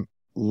blogs and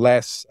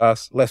less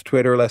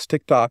Twitter, less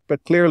TikTok,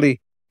 but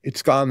clearly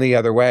it's gone the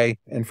other way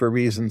and for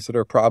reasons that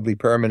are probably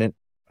permanent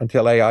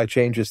until AI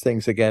changes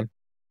things again.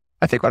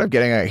 I think what I'm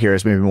getting at here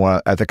is maybe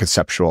more at the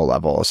conceptual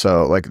level.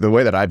 So like the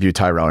way that I view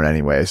Tyrone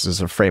anyways is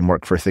a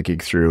framework for thinking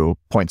through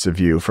points of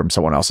view from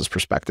someone else's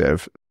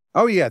perspective.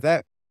 Oh yeah,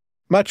 that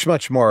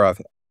much more of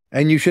it.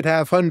 And you should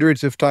have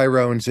hundreds of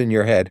Tyrones in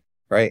your head,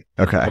 right?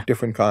 Okay. Of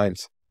different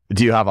kinds.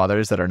 Do you have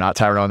others that are not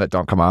Tyrone that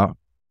don't come out?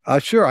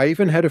 Sure. I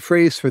even had a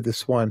phrase for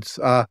this once.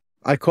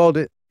 I called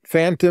it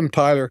Phantom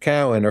Tyler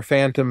Cowen or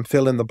Phantom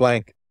fill in the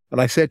blank. And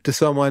I said to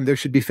someone, there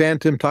should be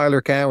Phantom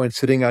Tyler Cowen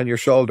sitting on your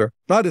shoulder,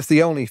 not as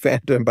the only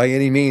phantom by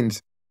any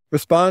means,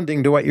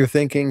 responding to what you're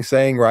thinking,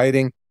 saying,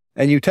 writing,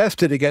 and you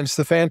test it against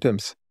the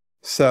phantoms.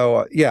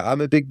 So yeah,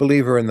 I'm a big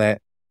believer in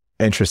that.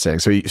 Interesting.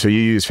 So you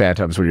use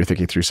phantoms when you're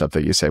thinking through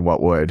something. You say,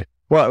 what would?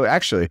 Well,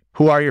 actually,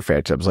 who are your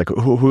phantoms? Like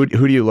who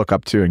do you look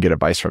up to and get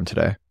advice from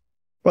today?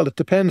 Well, it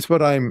depends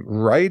what I'm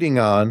writing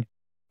on.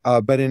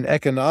 But in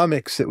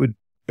economics, it would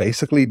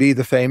basically be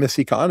the famous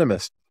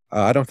economist.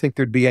 I don't think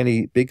there'd be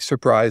any big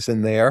surprise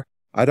in there.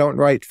 I don't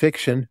write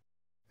fiction.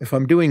 If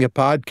I'm doing a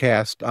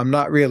podcast, I'm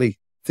not really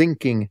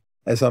thinking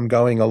as I'm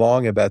going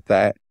along about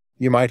that.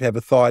 You might have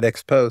a thought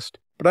ex post,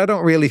 but I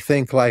don't really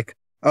think like,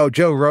 oh,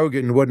 Joe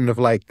Rogan wouldn't have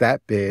liked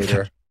that bit,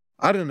 or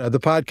I don't know, the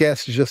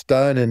podcast is just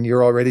done and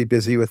you're already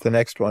busy with the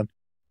next one.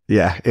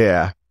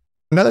 Yeah.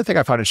 Another thing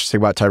I found interesting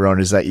about Tyrone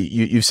is that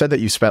you said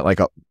that you spent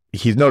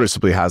he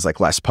noticeably has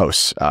like less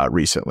posts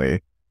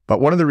recently. But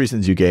one of the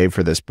reasons you gave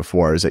for this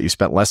before is that you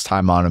spent less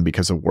time on him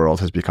because the world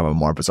has become a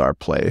more bizarre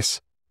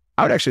place.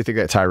 I would actually think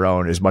that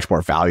Tyrone is much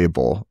more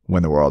valuable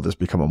when the world has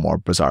become a more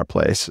bizarre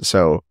place.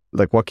 So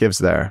like what gives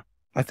there?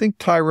 I think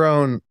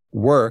Tyrone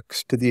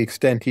works to the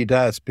extent he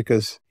does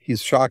because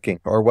he's shocking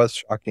or was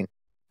shocking.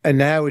 And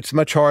now it's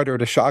much harder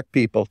to shock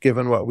people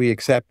given what we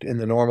accept in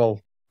the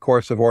normal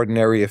course of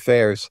ordinary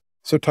affairs.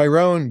 So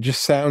Tyrone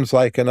just sounds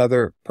like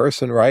another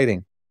person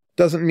writing.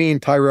 Doesn't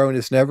mean Tyrone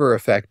is never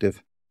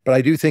effective. But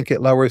I do think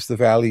it lowers the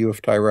value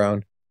of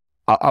Tyrone.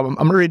 I'm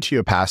going to read to you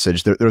a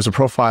passage. There was a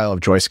profile of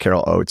Joyce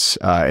Carol Oates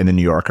in the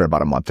New Yorker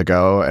about a month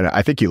ago, and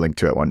I think you linked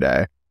to it one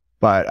day.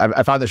 But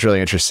I found this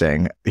really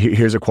interesting.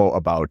 Here's a quote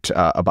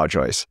about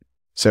Joyce.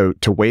 So,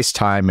 to waste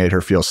time made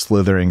her feel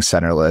slithering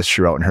centerless,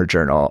 she wrote in her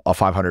journal, a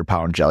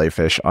 500-pound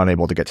jellyfish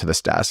unable to get to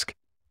this desk.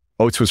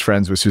 Oates was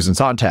friends with Susan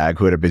Sontag,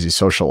 who had a busy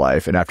social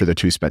life, and after the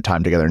two spent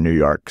time together in New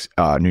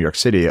York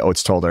City,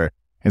 Oates told her,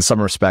 in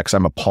some respects,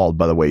 I'm appalled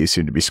by the way you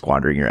seem to be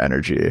squandering your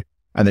energy.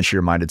 And then she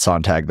reminded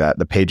Sontag that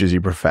the pages you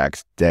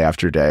perfect day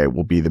after day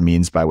will be the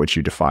means by which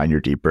you define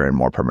your deeper and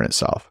more permanent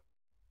self.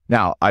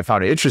 Now, I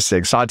found it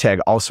interesting. Sontag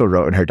also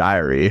wrote in her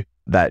diary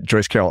that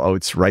Joyce Carol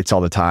Oates writes all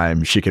the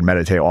time. She can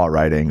meditate while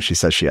writing. She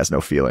says she has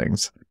no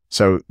feelings.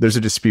 So there's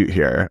a dispute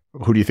here.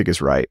 Who do you think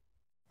is right?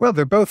 Well,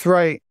 they're both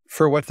right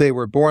for what they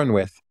were born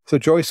with. So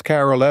Joyce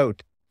Carol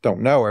Oates,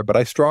 don't know her, but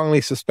I strongly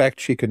suspect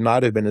she could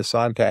not have been a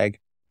Sontag.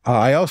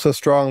 I also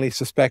strongly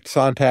suspect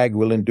Sontag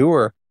will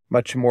endure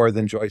much more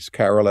than Joyce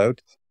Carol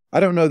Oates. I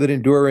don't know that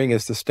enduring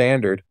is the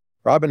standard.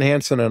 Robin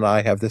Hanson and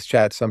I have this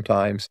chat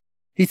sometimes.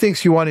 He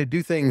thinks you want to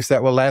do things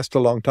that will last a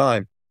long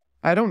time.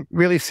 I don't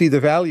really see the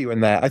value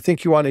in that. I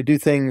think you want to do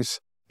things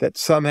that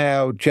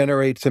somehow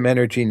generate some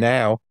energy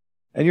now,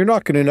 and you're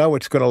not going to know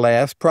what's going to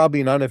last.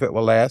 Probably none of it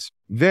will last.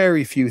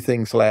 Very few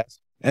things last.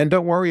 And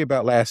don't worry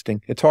about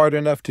lasting. It's hard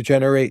enough to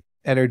generate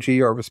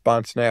energy or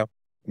response now.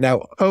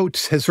 Now,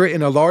 Oates has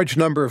written a large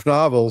number of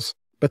novels,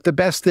 but the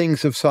best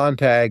things of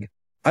Sontag,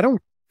 I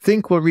don't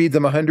think we'll read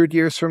them 100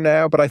 years from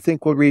now, but I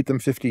think we'll read them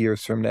 50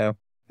 years from now.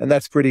 And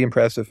that's pretty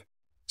impressive.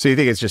 So you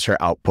think it's just her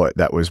output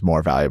that was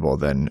more valuable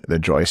than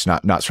Joyce,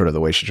 not sort of the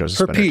way she chose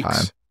to spend her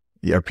time?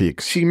 Yeah, her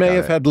peaks. She may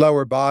have had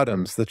lower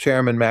bottoms. The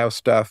Chairman Mao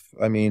stuff,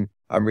 I mean,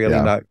 I'm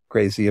really not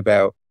crazy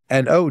about.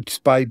 And Oates,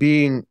 by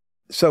being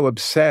so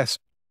obsessed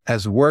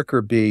as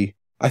worker bee,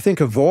 I think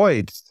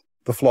avoids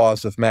the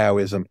flaws of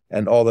Maoism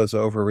and all those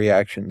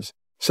overreactions.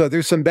 So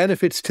there's some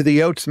benefits to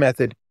the Oates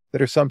method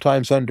that are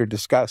sometimes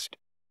under-discussed.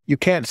 You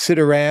can't sit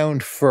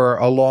around for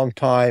a long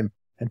time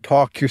and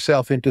talk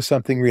yourself into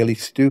something really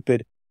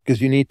stupid because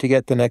you need to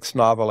get the next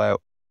novel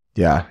out.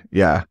 Yeah,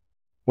 yeah.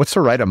 What's the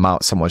right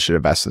amount someone should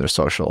invest in their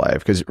social life?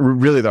 Because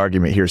really the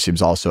argument here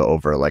seems also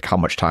over like how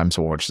much time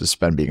someone wants to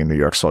spend being a New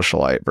York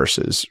socialite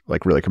versus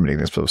like really committing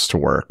themselves to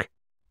work.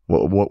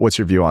 What's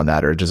your view on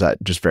that? Or does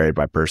that just vary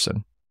by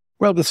person?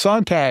 Well, the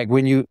Sontag,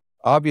 when you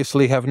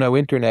obviously have no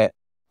internet,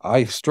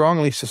 I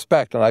strongly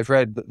suspect, and I've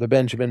read the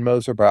Benjamin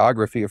Moser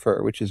biography of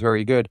her, which is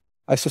very good,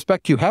 I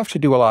suspect you have to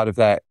do a lot of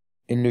that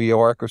in New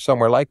York or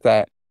somewhere like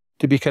that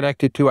to be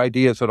connected to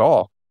ideas at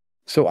all.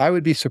 So I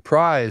would be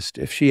surprised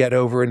if she had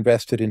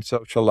overinvested in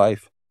social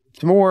life.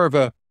 It's more of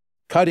a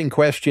cutting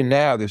question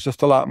now. There's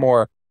just a lot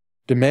more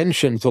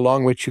dimensions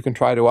along which you can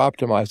try to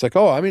optimize. Like,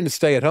 oh, I'm going to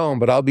stay at home,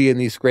 but I'll be in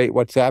these great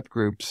WhatsApp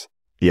groups.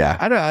 Yeah.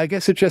 I don't know. I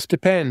guess it just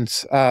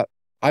depends.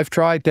 I've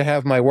tried to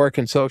have my work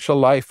and social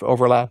life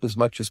overlap as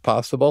much as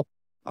possible.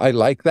 I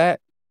like that,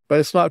 but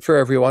it's not for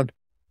everyone.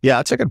 Yeah,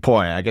 that's a good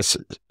point. I guess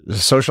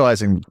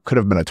socializing could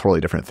have been a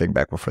totally different thing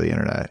back before the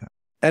internet.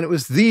 And it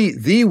was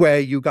the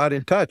way you got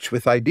in touch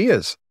with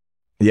ideas.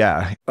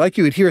 Yeah. Like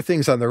you would hear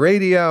things on the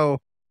radio.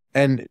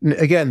 And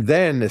again,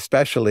 then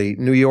especially,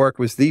 New York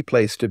was the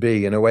place to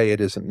be in a way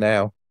it isn't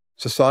now.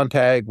 So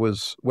Sontag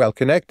was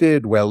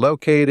well-connected,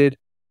 well-located,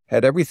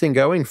 had everything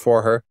going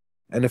for her.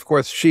 And of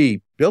course,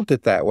 she built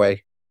it that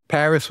way.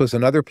 Paris was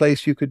another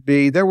place you could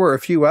be. There were a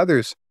few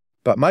others.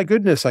 But my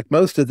goodness, like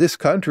most of this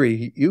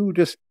country, you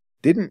just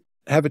didn't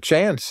have a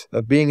chance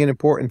of being an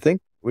important thing.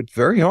 It's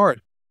very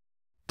hard.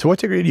 To what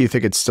degree do you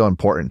think it's still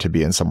important to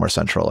be in somewhere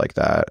central like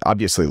that?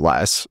 Obviously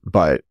less,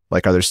 but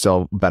like, are there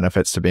still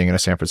benefits to being in a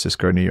San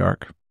Francisco or New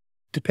York?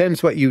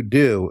 Depends what you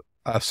do.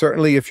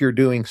 Certainly if you're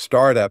doing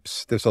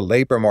startups, there's a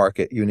labor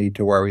market you need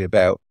to worry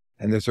about.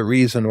 And there's a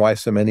reason why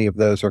so many of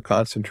those are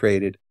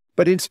concentrated.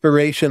 But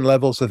inspiration,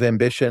 levels of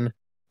ambition,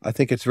 I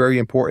think it's very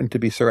important to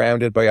be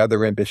surrounded by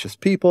other ambitious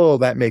people.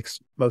 That makes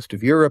most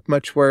of Europe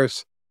much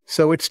worse.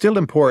 So it's still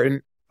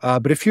important.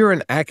 But if you're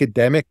an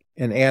academic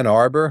in Ann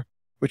Arbor,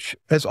 which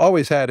has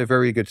always had a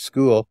very good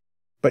school,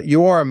 but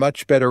you are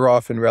much better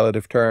off in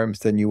relative terms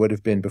than you would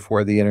have been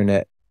before the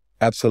internet.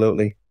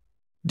 Absolutely.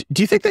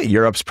 Do you think that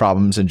Europe's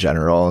problems in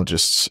general,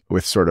 just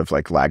with sort of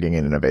like lagging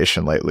in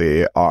innovation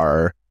lately,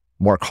 are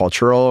more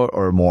cultural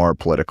or more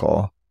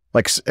political?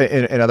 Like,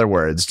 in other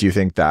words, do you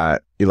think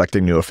that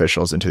electing new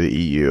officials into the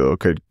EU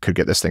could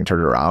get this thing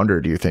turned around? Or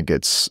do you think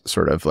it's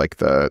sort of like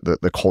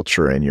the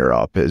culture in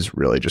Europe is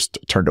really just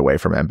turned away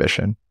from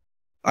ambition?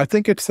 I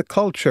think it's the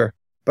culture.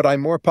 But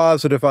I'm more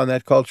positive on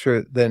that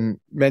culture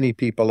than many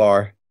people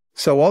are.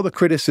 So all the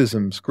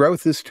criticisms,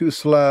 growth is too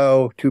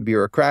slow, too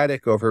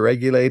bureaucratic,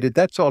 overregulated,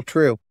 that's all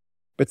true.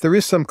 But there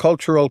is some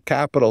cultural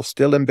capital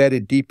still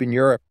embedded deep in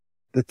Europe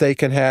that they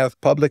can have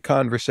public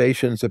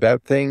conversations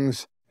about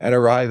things and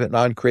arrive at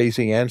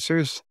non-crazy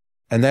answers.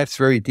 And that's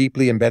very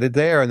deeply embedded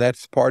there, and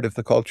that's part of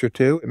the culture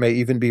too. It may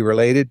even be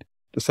related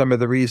to some of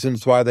the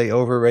reasons why they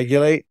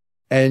overregulate.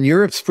 And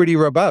Europe's pretty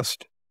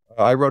robust.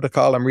 I wrote a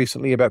column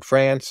recently about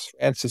France.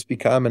 France has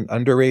become an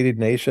underrated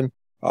nation,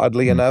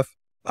 oddly enough.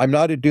 I'm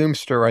not a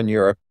doomster on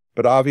Europe,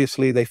 but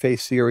obviously they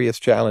face serious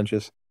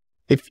challenges.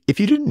 If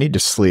you didn't need to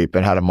sleep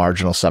and had a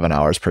marginal 7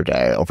 hours per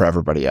day over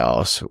everybody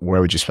else, where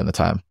would you spend the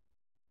time?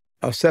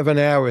 7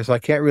 hours. I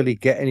can't really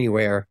get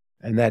anywhere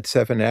in that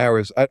 7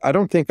 hours. I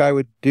don't think I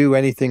would do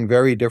anything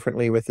very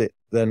differently with it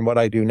than what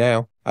I do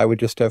now. I would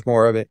just have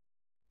more of it.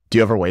 Do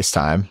you ever waste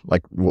time?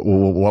 Like,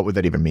 what would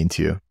that even mean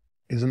to you?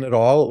 Isn't it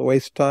all a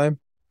waste of time?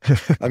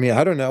 I mean,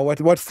 I don't know.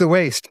 What's the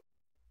waste?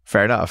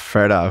 Fair enough.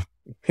 Fair enough.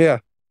 Yeah.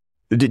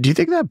 Do you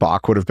think that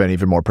Bach would have been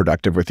even more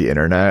productive with the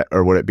internet,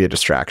 or would it be a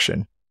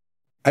distraction?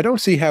 I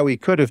don't see how he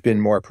could have been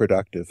more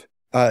productive.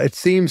 It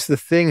seems the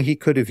thing he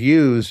could have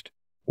used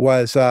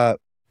was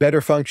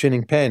better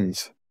functioning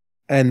pens,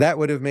 and that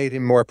would have made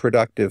him more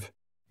productive.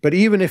 But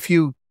even if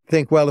you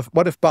think, well,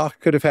 what if Bach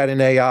could have had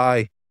an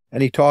AI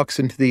and he talks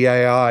into the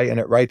AI and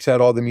it writes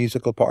out all the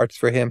musical parts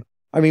for him?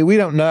 I mean, we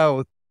don't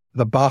know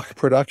the Bach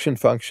production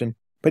function,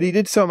 but he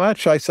did so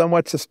much, I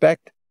somewhat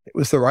suspect it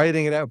was the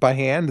writing it out by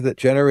hand that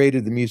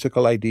generated the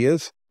musical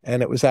ideas,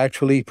 and it was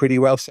actually pretty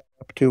well set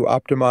up to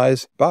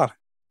optimize Bach.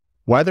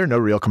 Why are there no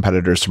real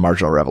competitors to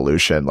Marginal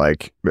Revolution?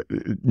 Like,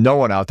 no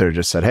one out there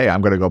just said, hey,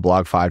 I'm going to go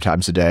blog 5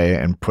 times a day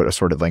and put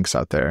assorted links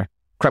out there.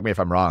 Correct me if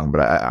I'm wrong, but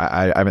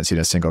I haven't seen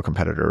a single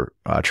competitor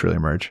truly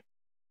emerge.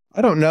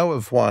 I don't know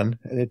of one,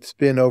 and it's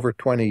been over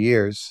 20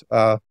 years.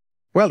 Well,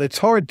 it's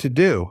hard to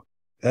do.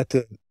 That's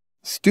a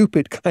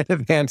stupid kind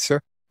of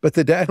answer, but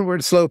the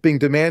downward sloping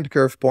demand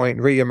curve point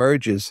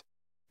reemerges,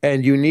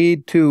 and you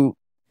need to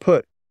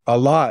put a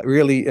lot,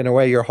 really, in a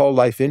way, your whole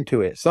life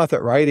into it. It's not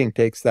that writing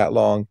takes that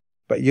long,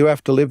 but you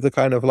have to live the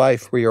kind of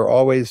life where you're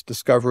always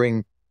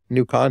discovering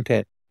new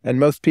content. And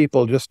most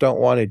people just don't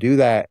want to do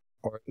that,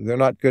 or they're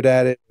not good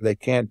at it, they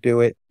can't do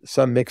it,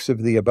 some mix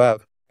of the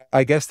above.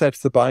 I guess that's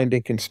the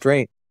binding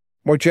constraint.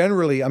 More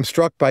generally, I'm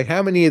struck by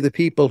how many of the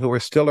people who are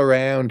still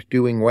around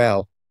doing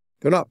well,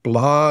 they're not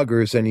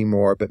bloggers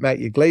anymore, but Matt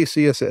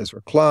Yglesias,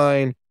 Ezra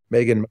Klein,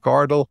 Megan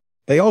McArdle,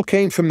 they all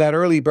came from that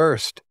early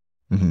burst.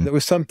 Mm-hmm. There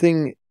was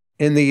something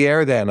in the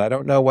air then. I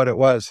don't know what it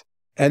was.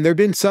 And there have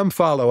been some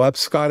follow-ups.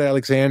 Scott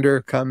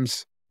Alexander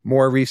comes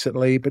more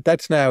recently, but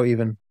that's now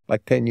even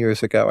like 10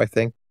 years ago, I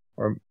think.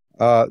 Or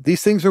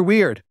these things are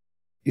weird.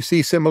 You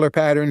see similar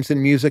patterns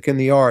in music and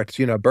the arts,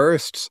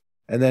 bursts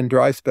and then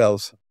dry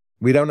spells.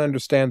 We don't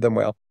understand them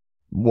well.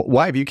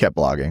 Why have you kept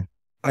blogging?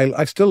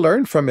 I still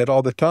learn from it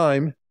all the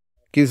time.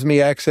 Gives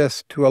me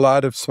access to a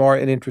lot of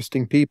smart and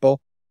interesting people.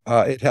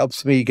 It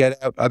helps me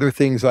get out other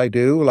things I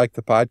do, like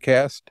the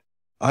podcast.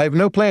 I have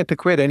no plan to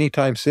quit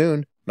anytime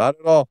soon. Not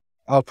at all.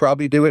 I'll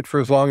probably do it for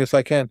as long as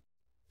I can.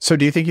 So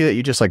do you think that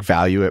you just like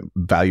value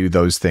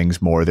those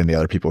things more than the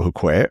other people who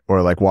quit?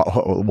 Or like,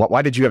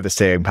 why did you have the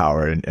staying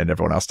power and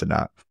everyone else did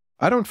not?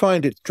 I don't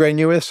find it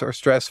strenuous or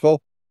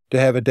stressful to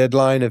have a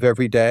deadline of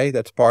every day.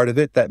 That's part of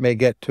it. That may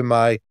get to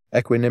my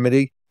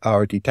equanimity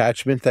or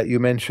detachment that you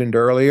mentioned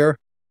earlier.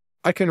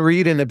 I can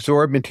read and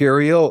absorb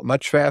material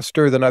much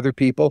faster than other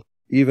people,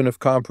 even of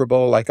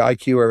comparable like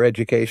IQ or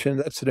education.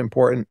 That's an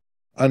important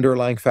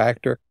underlying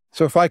factor.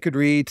 So if I could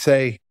read,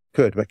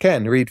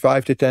 can read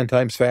 5 to 10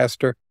 times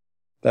faster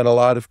than a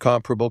lot of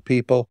comparable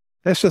people,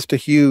 that's just a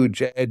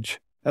huge edge.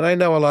 And I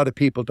know a lot of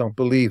people don't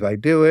believe I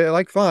do it.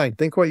 Like, fine,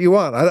 think what you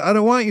want. I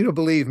don't want you to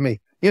believe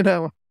me. I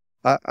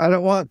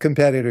don't want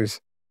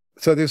competitors.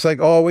 So there's like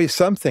always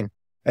something.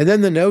 And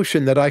then the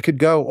notion that I could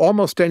go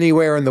almost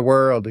anywhere in the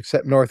world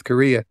except North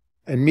Korea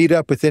and meet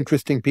up with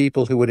interesting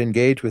people who would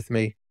engage with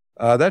me,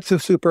 that's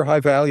of super high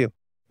value.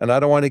 And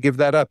I don't want to give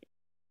that up.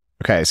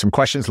 Okay, some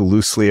questions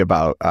loosely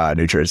about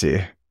New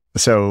Jersey.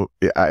 So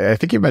I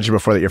think you mentioned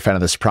before that you're a fan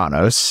of The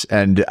Sopranos.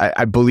 And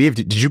I believe,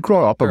 did you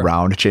grow up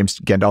around James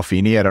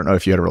Gandolfini? I don't know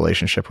if you had a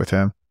relationship with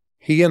him.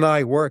 He and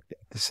I worked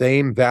at the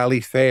same Valley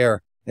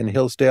Fair in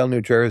Hillsdale,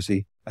 New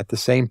Jersey at the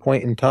same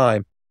point in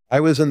time. I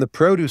was in the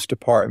produce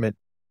department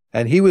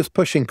and he was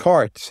pushing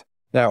carts.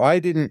 Now, I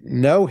didn't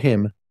know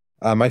him.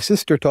 My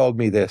sister told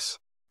me this.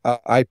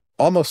 I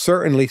almost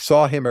certainly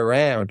saw him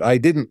around. I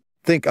didn't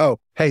think,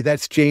 oh, hey,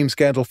 that's James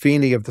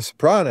Gandolfini of The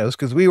Sopranos,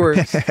 because we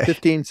were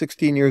 15,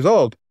 16 years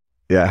old.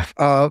 Yeah.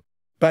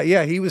 But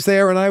yeah, he was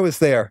there and I was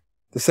there.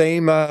 The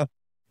same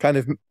kind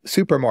of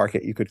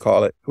supermarket, you could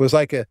call it. It was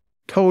like a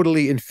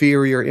totally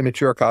inferior,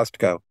 immature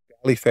Costco.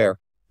 Valley Fair.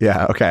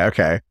 Yeah.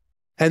 Okay.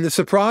 And The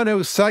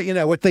Sopranos,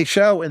 what they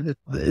show in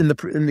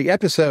the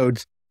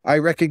episodes, I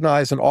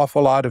recognize an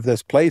awful lot of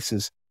those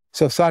places.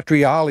 So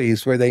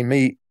Satriali's, where they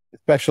meet,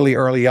 especially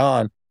early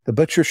on, the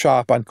butcher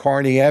shop on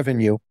Kearney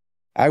Avenue.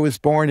 I was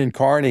born in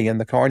Kearney, in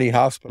the Kearney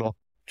Hospital,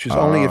 which is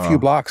only a few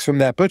blocks from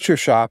that butcher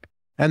shop.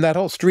 And that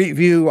whole street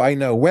view, I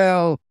know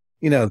well,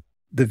 the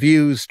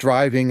views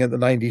driving at the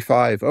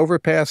 95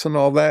 overpass and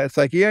all that. It's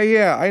like,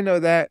 yeah, I know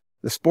that.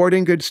 The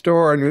sporting goods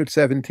store on Route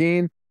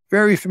 17,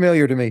 very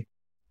familiar to me.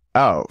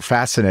 Oh,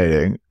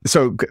 fascinating.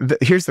 So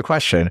here's the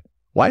question.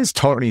 Why is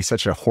Tony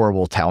such a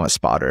horrible talent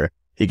spotter?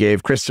 He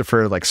gave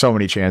Christopher like so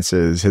many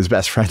chances. His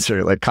best friends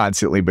are like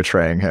constantly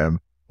betraying him.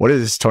 What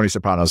is Tony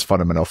Soprano's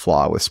fundamental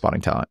flaw with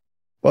spotting talent?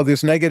 Well,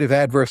 there's negative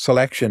adverse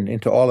selection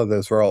into all of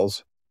those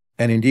roles,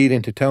 and indeed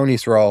into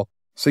Tony's role.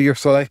 So you're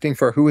selecting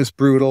for who is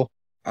brutal,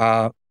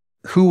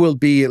 who will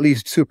be at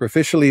least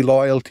superficially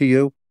loyal to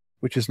you,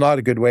 which is not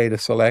a good way to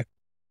select.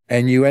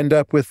 And you end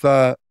up with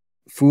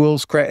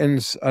fools,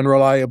 cretins,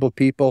 unreliable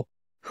people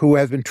who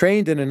have been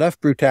trained in enough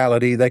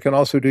brutality. They can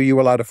also do you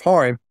a lot of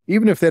harm.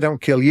 Even if they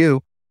don't kill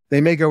you,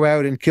 they may go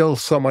out and kill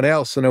someone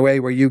else in a way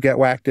where you get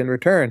whacked in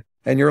return,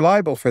 and you're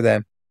liable for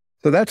them.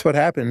 So that's what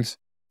happens.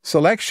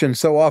 Selection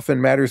so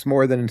often matters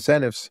more than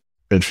incentives.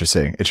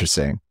 Interesting.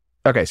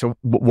 Okay, so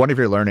one of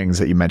your learnings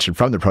that you mentioned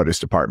from the produce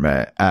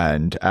department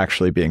and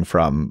actually being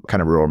from kind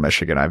of rural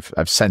Michigan,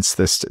 I've sensed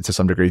this to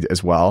some degree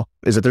as well,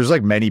 is that there's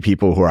like many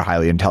people who are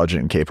highly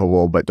intelligent and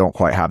capable, but don't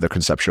quite have the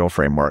conceptual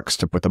frameworks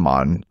to put them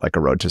on like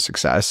a road to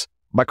success.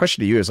 My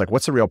question to you is like,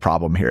 what's the real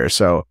problem here?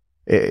 So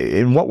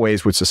in what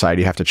ways would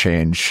society have to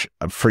change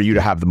for you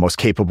to have the most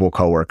capable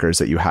coworkers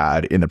that you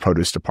had in the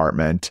produce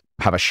department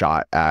have a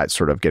shot at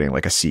sort of getting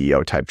like a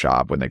CEO type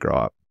job when they grow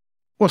up?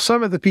 Well,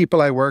 some of the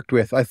people I worked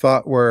with, I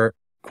thought were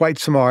quite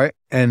smart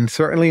and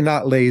certainly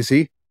not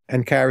lazy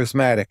and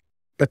charismatic.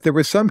 But there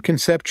was some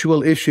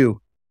conceptual issue.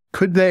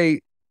 Could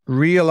they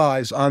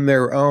realize on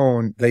their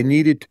own they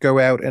needed to go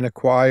out and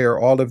acquire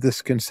all of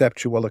this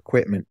conceptual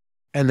equipment?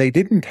 And they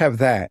didn't have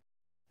that.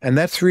 And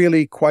that's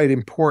really quite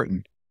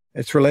important.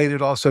 It's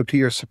related also to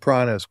your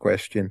Sopranos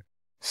question.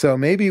 So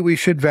maybe we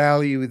should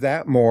value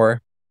that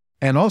more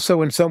and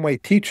also in some way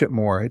teach it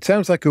more. It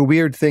sounds like a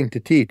weird thing to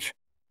teach.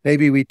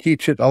 Maybe we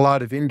teach it a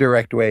lot of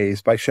indirect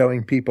ways by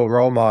showing people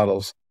role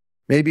models.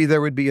 Maybe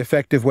there would be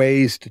effective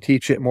ways to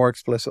teach it more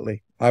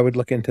explicitly. I would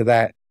look into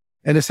that.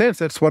 In a sense,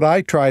 that's what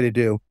I try to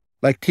do.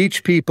 Like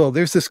teach people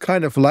there's this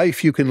kind of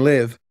life you can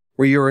live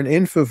where you're an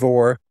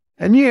infovore.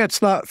 And yeah,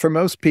 it's not for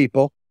most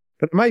people,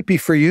 but it might be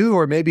for you,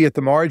 or maybe at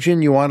the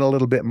margin you want a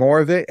little bit more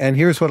of it. And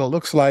here's what it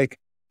looks like.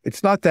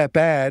 It's not that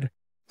bad.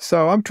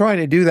 So I'm trying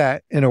to do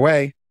that in a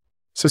way.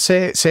 So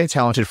say a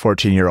talented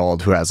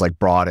 14-year-old who has like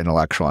broad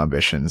intellectual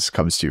ambitions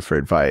comes to you for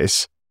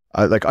advice.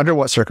 Like under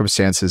what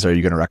circumstances are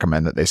you going to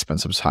recommend that they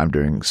spend some time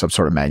doing some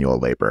sort of manual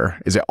labor?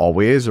 Is it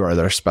always, or are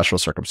there special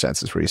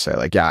circumstances where you say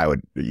like, yeah,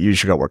 you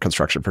should go work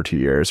construction for 2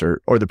 years or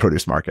the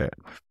produce market?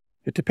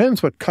 It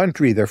depends what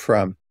country they're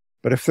from.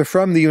 But if they're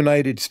from the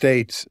United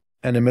States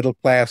and a middle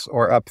class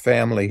or up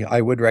family,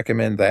 I would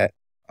recommend that.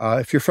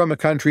 If you're from a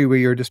country where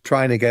you're just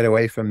trying to get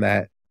away from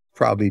that,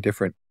 probably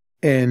different.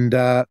 And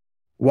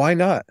why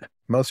not?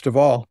 Most of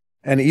all.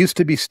 And it used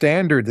to be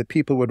standard that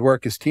people would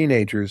work as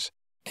teenagers.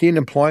 Teen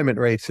employment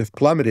rates have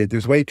plummeted.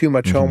 There's way too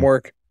much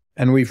homework,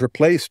 and we've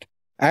replaced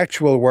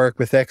actual work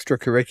with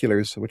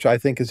extracurriculars, which I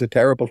think is a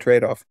terrible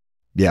trade-off.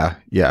 Yeah.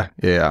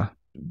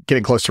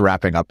 Getting close to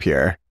wrapping up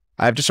here.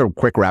 I have just a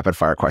quick rapid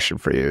fire question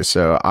for you.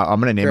 So I'm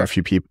going to name a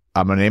few people.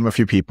 I'm going to name a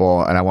few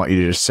people, and I want you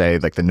to just say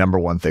like the number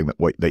one thing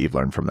that you've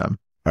learned from them.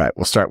 All right,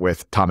 we'll start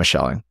with Thomas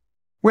Schelling.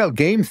 Well,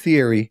 game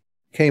theory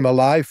came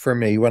alive for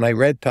me when I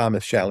read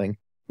Thomas Schelling,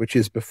 which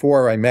is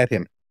before I met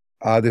him.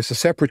 There's a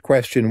separate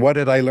question. What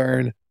did I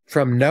learn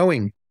from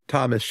knowing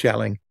Thomas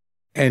Schelling?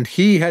 And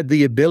he had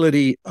the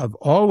ability of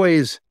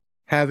always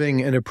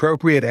having an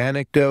appropriate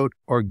anecdote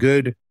or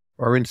good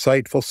or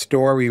insightful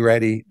story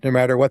ready, no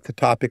matter what the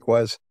topic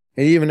was.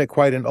 And even at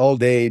quite an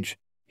old age,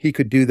 he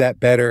could do that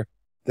better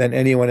than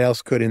anyone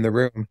else could in the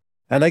room.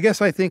 And I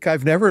think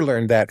I've never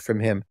learned that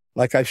from him,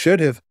 like I should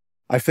have.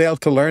 I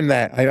failed to learn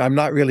that. I'm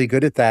not really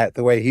good at that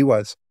the way he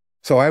was.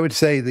 So I would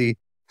say the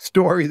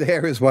story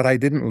there is what I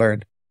didn't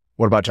learn.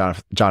 What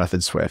about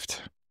Jonathan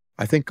Swift?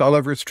 I think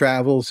Gulliver's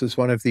Travels is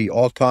one of the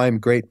all-time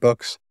great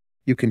books.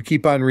 You can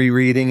keep on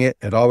rereading it.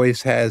 It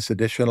always has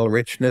additional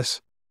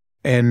richness.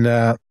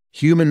 And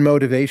human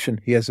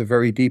motivation, he has a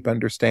very deep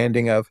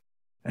understanding of,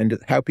 and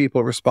how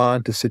people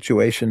respond to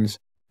situations,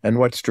 and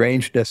what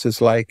strangeness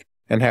is like,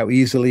 and how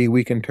easily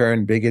we can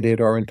turn bigoted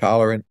or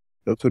intolerant.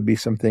 Those would be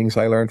some things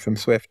I learned from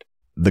Swift.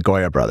 The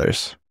Goya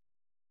brothers.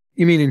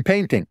 You mean in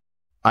painting?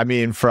 I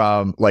mean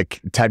from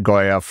like Ted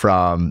Goya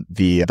from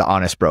the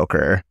Honest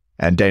Broker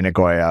and Dana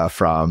Goya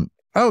from...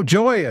 Oh,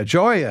 Joya,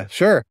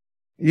 sure.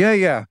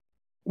 Yeah.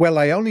 Well,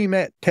 I only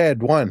met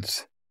Ted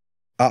once.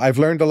 I've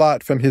learned a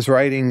lot from his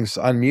writings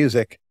on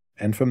music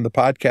and from the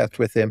podcast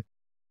with him,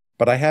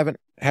 but I haven't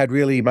had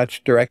really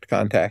much direct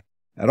contact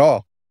at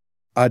all.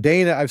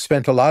 Dana, I've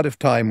spent a lot of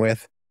time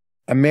with.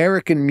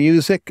 American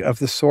music of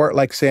the sort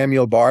like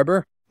Samuel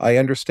Barber, I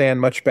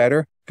understand much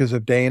better because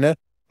of Dana.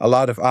 A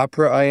lot of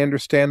opera, I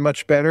understand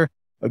much better.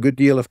 A good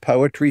deal of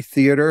poetry,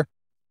 theater.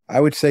 I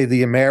would say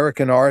the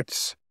American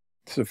arts,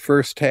 the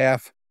first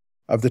half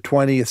of the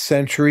 20th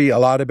century, a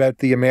lot about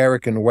the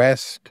American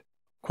West,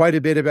 quite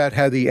a bit about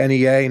how the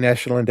NEA,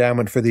 National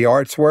Endowment for the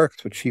Arts,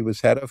 works, which he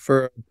was head of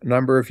for a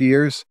number of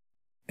years,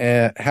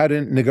 how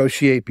to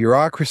negotiate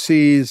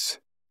bureaucracies,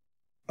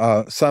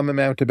 some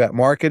amount about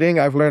marketing.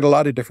 I've learned a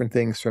lot of different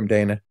things from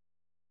Dana.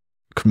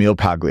 Camille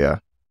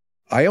Paglia.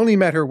 I only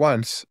met her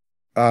once.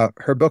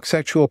 Her book,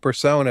 Sexual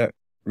Persona,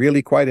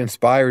 really quite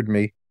inspired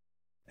me,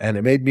 and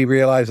it made me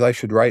realize I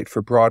should write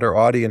for broader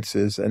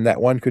audiences, and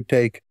that one could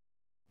take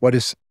what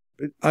is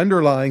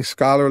underlying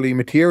scholarly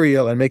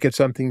material and make it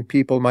something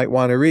people might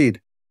want to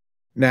read.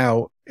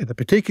 Now, the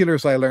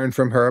particulars I learned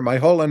from her, my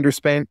whole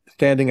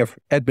understanding of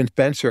Edmund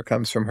Spenser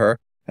comes from her,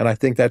 and I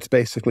think that's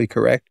basically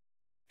correct.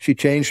 She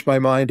changed my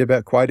mind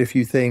about quite a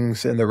few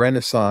things in the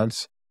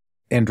Renaissance.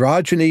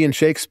 Androgyny in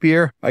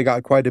Shakespeare, I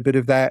got quite a bit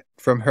of that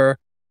from her.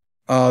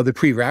 The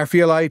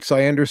pre-Raphaelites,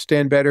 I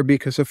understand better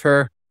because of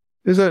her.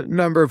 There's a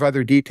number of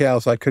other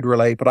details I could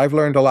relate, but I've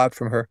learned a lot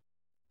from her.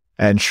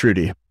 And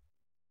Shruti.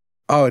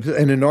 Oh,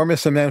 an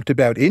enormous amount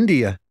about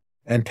India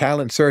and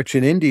talent search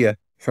in India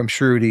from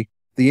Shruti.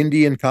 the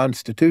Indian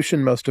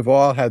Constitution, most of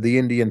all, how the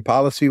Indian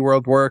policy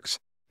world works,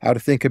 how to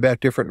think about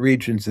different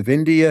regions of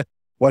India,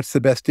 what's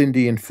the best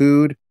Indian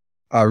food,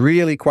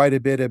 really quite a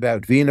bit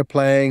about Veena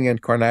playing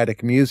and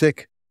Carnatic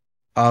music,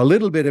 a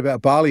little bit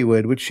about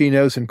Bollywood, which she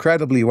knows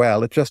incredibly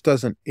well. It just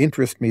doesn't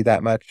interest me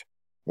that much.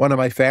 One of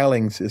my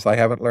failings is I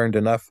haven't learned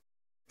enough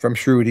from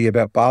Shruti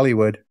about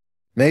Bollywood.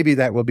 Maybe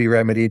that will be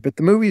remedied, but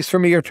the movies for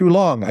me are too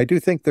long. I do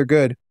think they're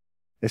good.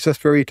 It's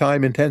just very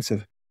time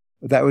intensive.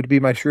 That would be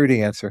my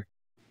Shruti answer.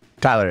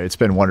 Tyler, it's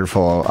been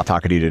wonderful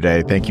talking to you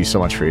today. Thank you so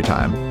much for your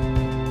time.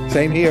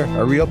 Same here.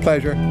 A real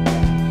pleasure.